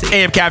you, Ron C.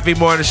 AM Caffeine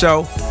Morning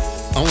Show.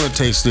 I want to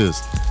taste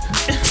this.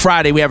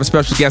 Friday, we have a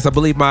special guest. I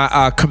believe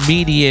my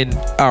comedian,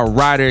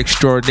 writer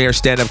extraordinaire,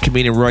 stand-up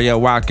comedian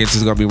Royale Watkins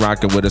is going to be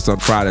rocking with us on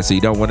Friday, so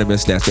you don't want to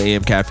miss that. It's the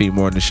AM Caffeine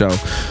Morning Show.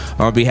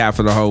 On behalf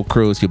of the whole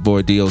crew, it's your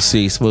boy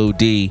DOC, Smooth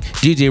D,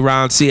 DJ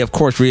Round C, of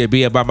course, Rhea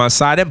Bia by my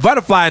side, and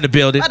Butterfly in the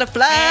building.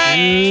 Butterfly.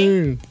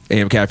 AM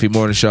Caffeine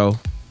Morning Show.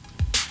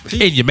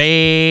 In your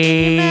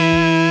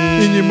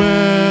man. In your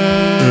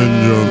mouth.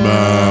 In your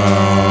mouth.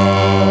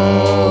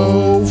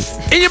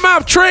 In your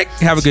mouth, Trick.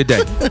 Have a good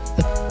day.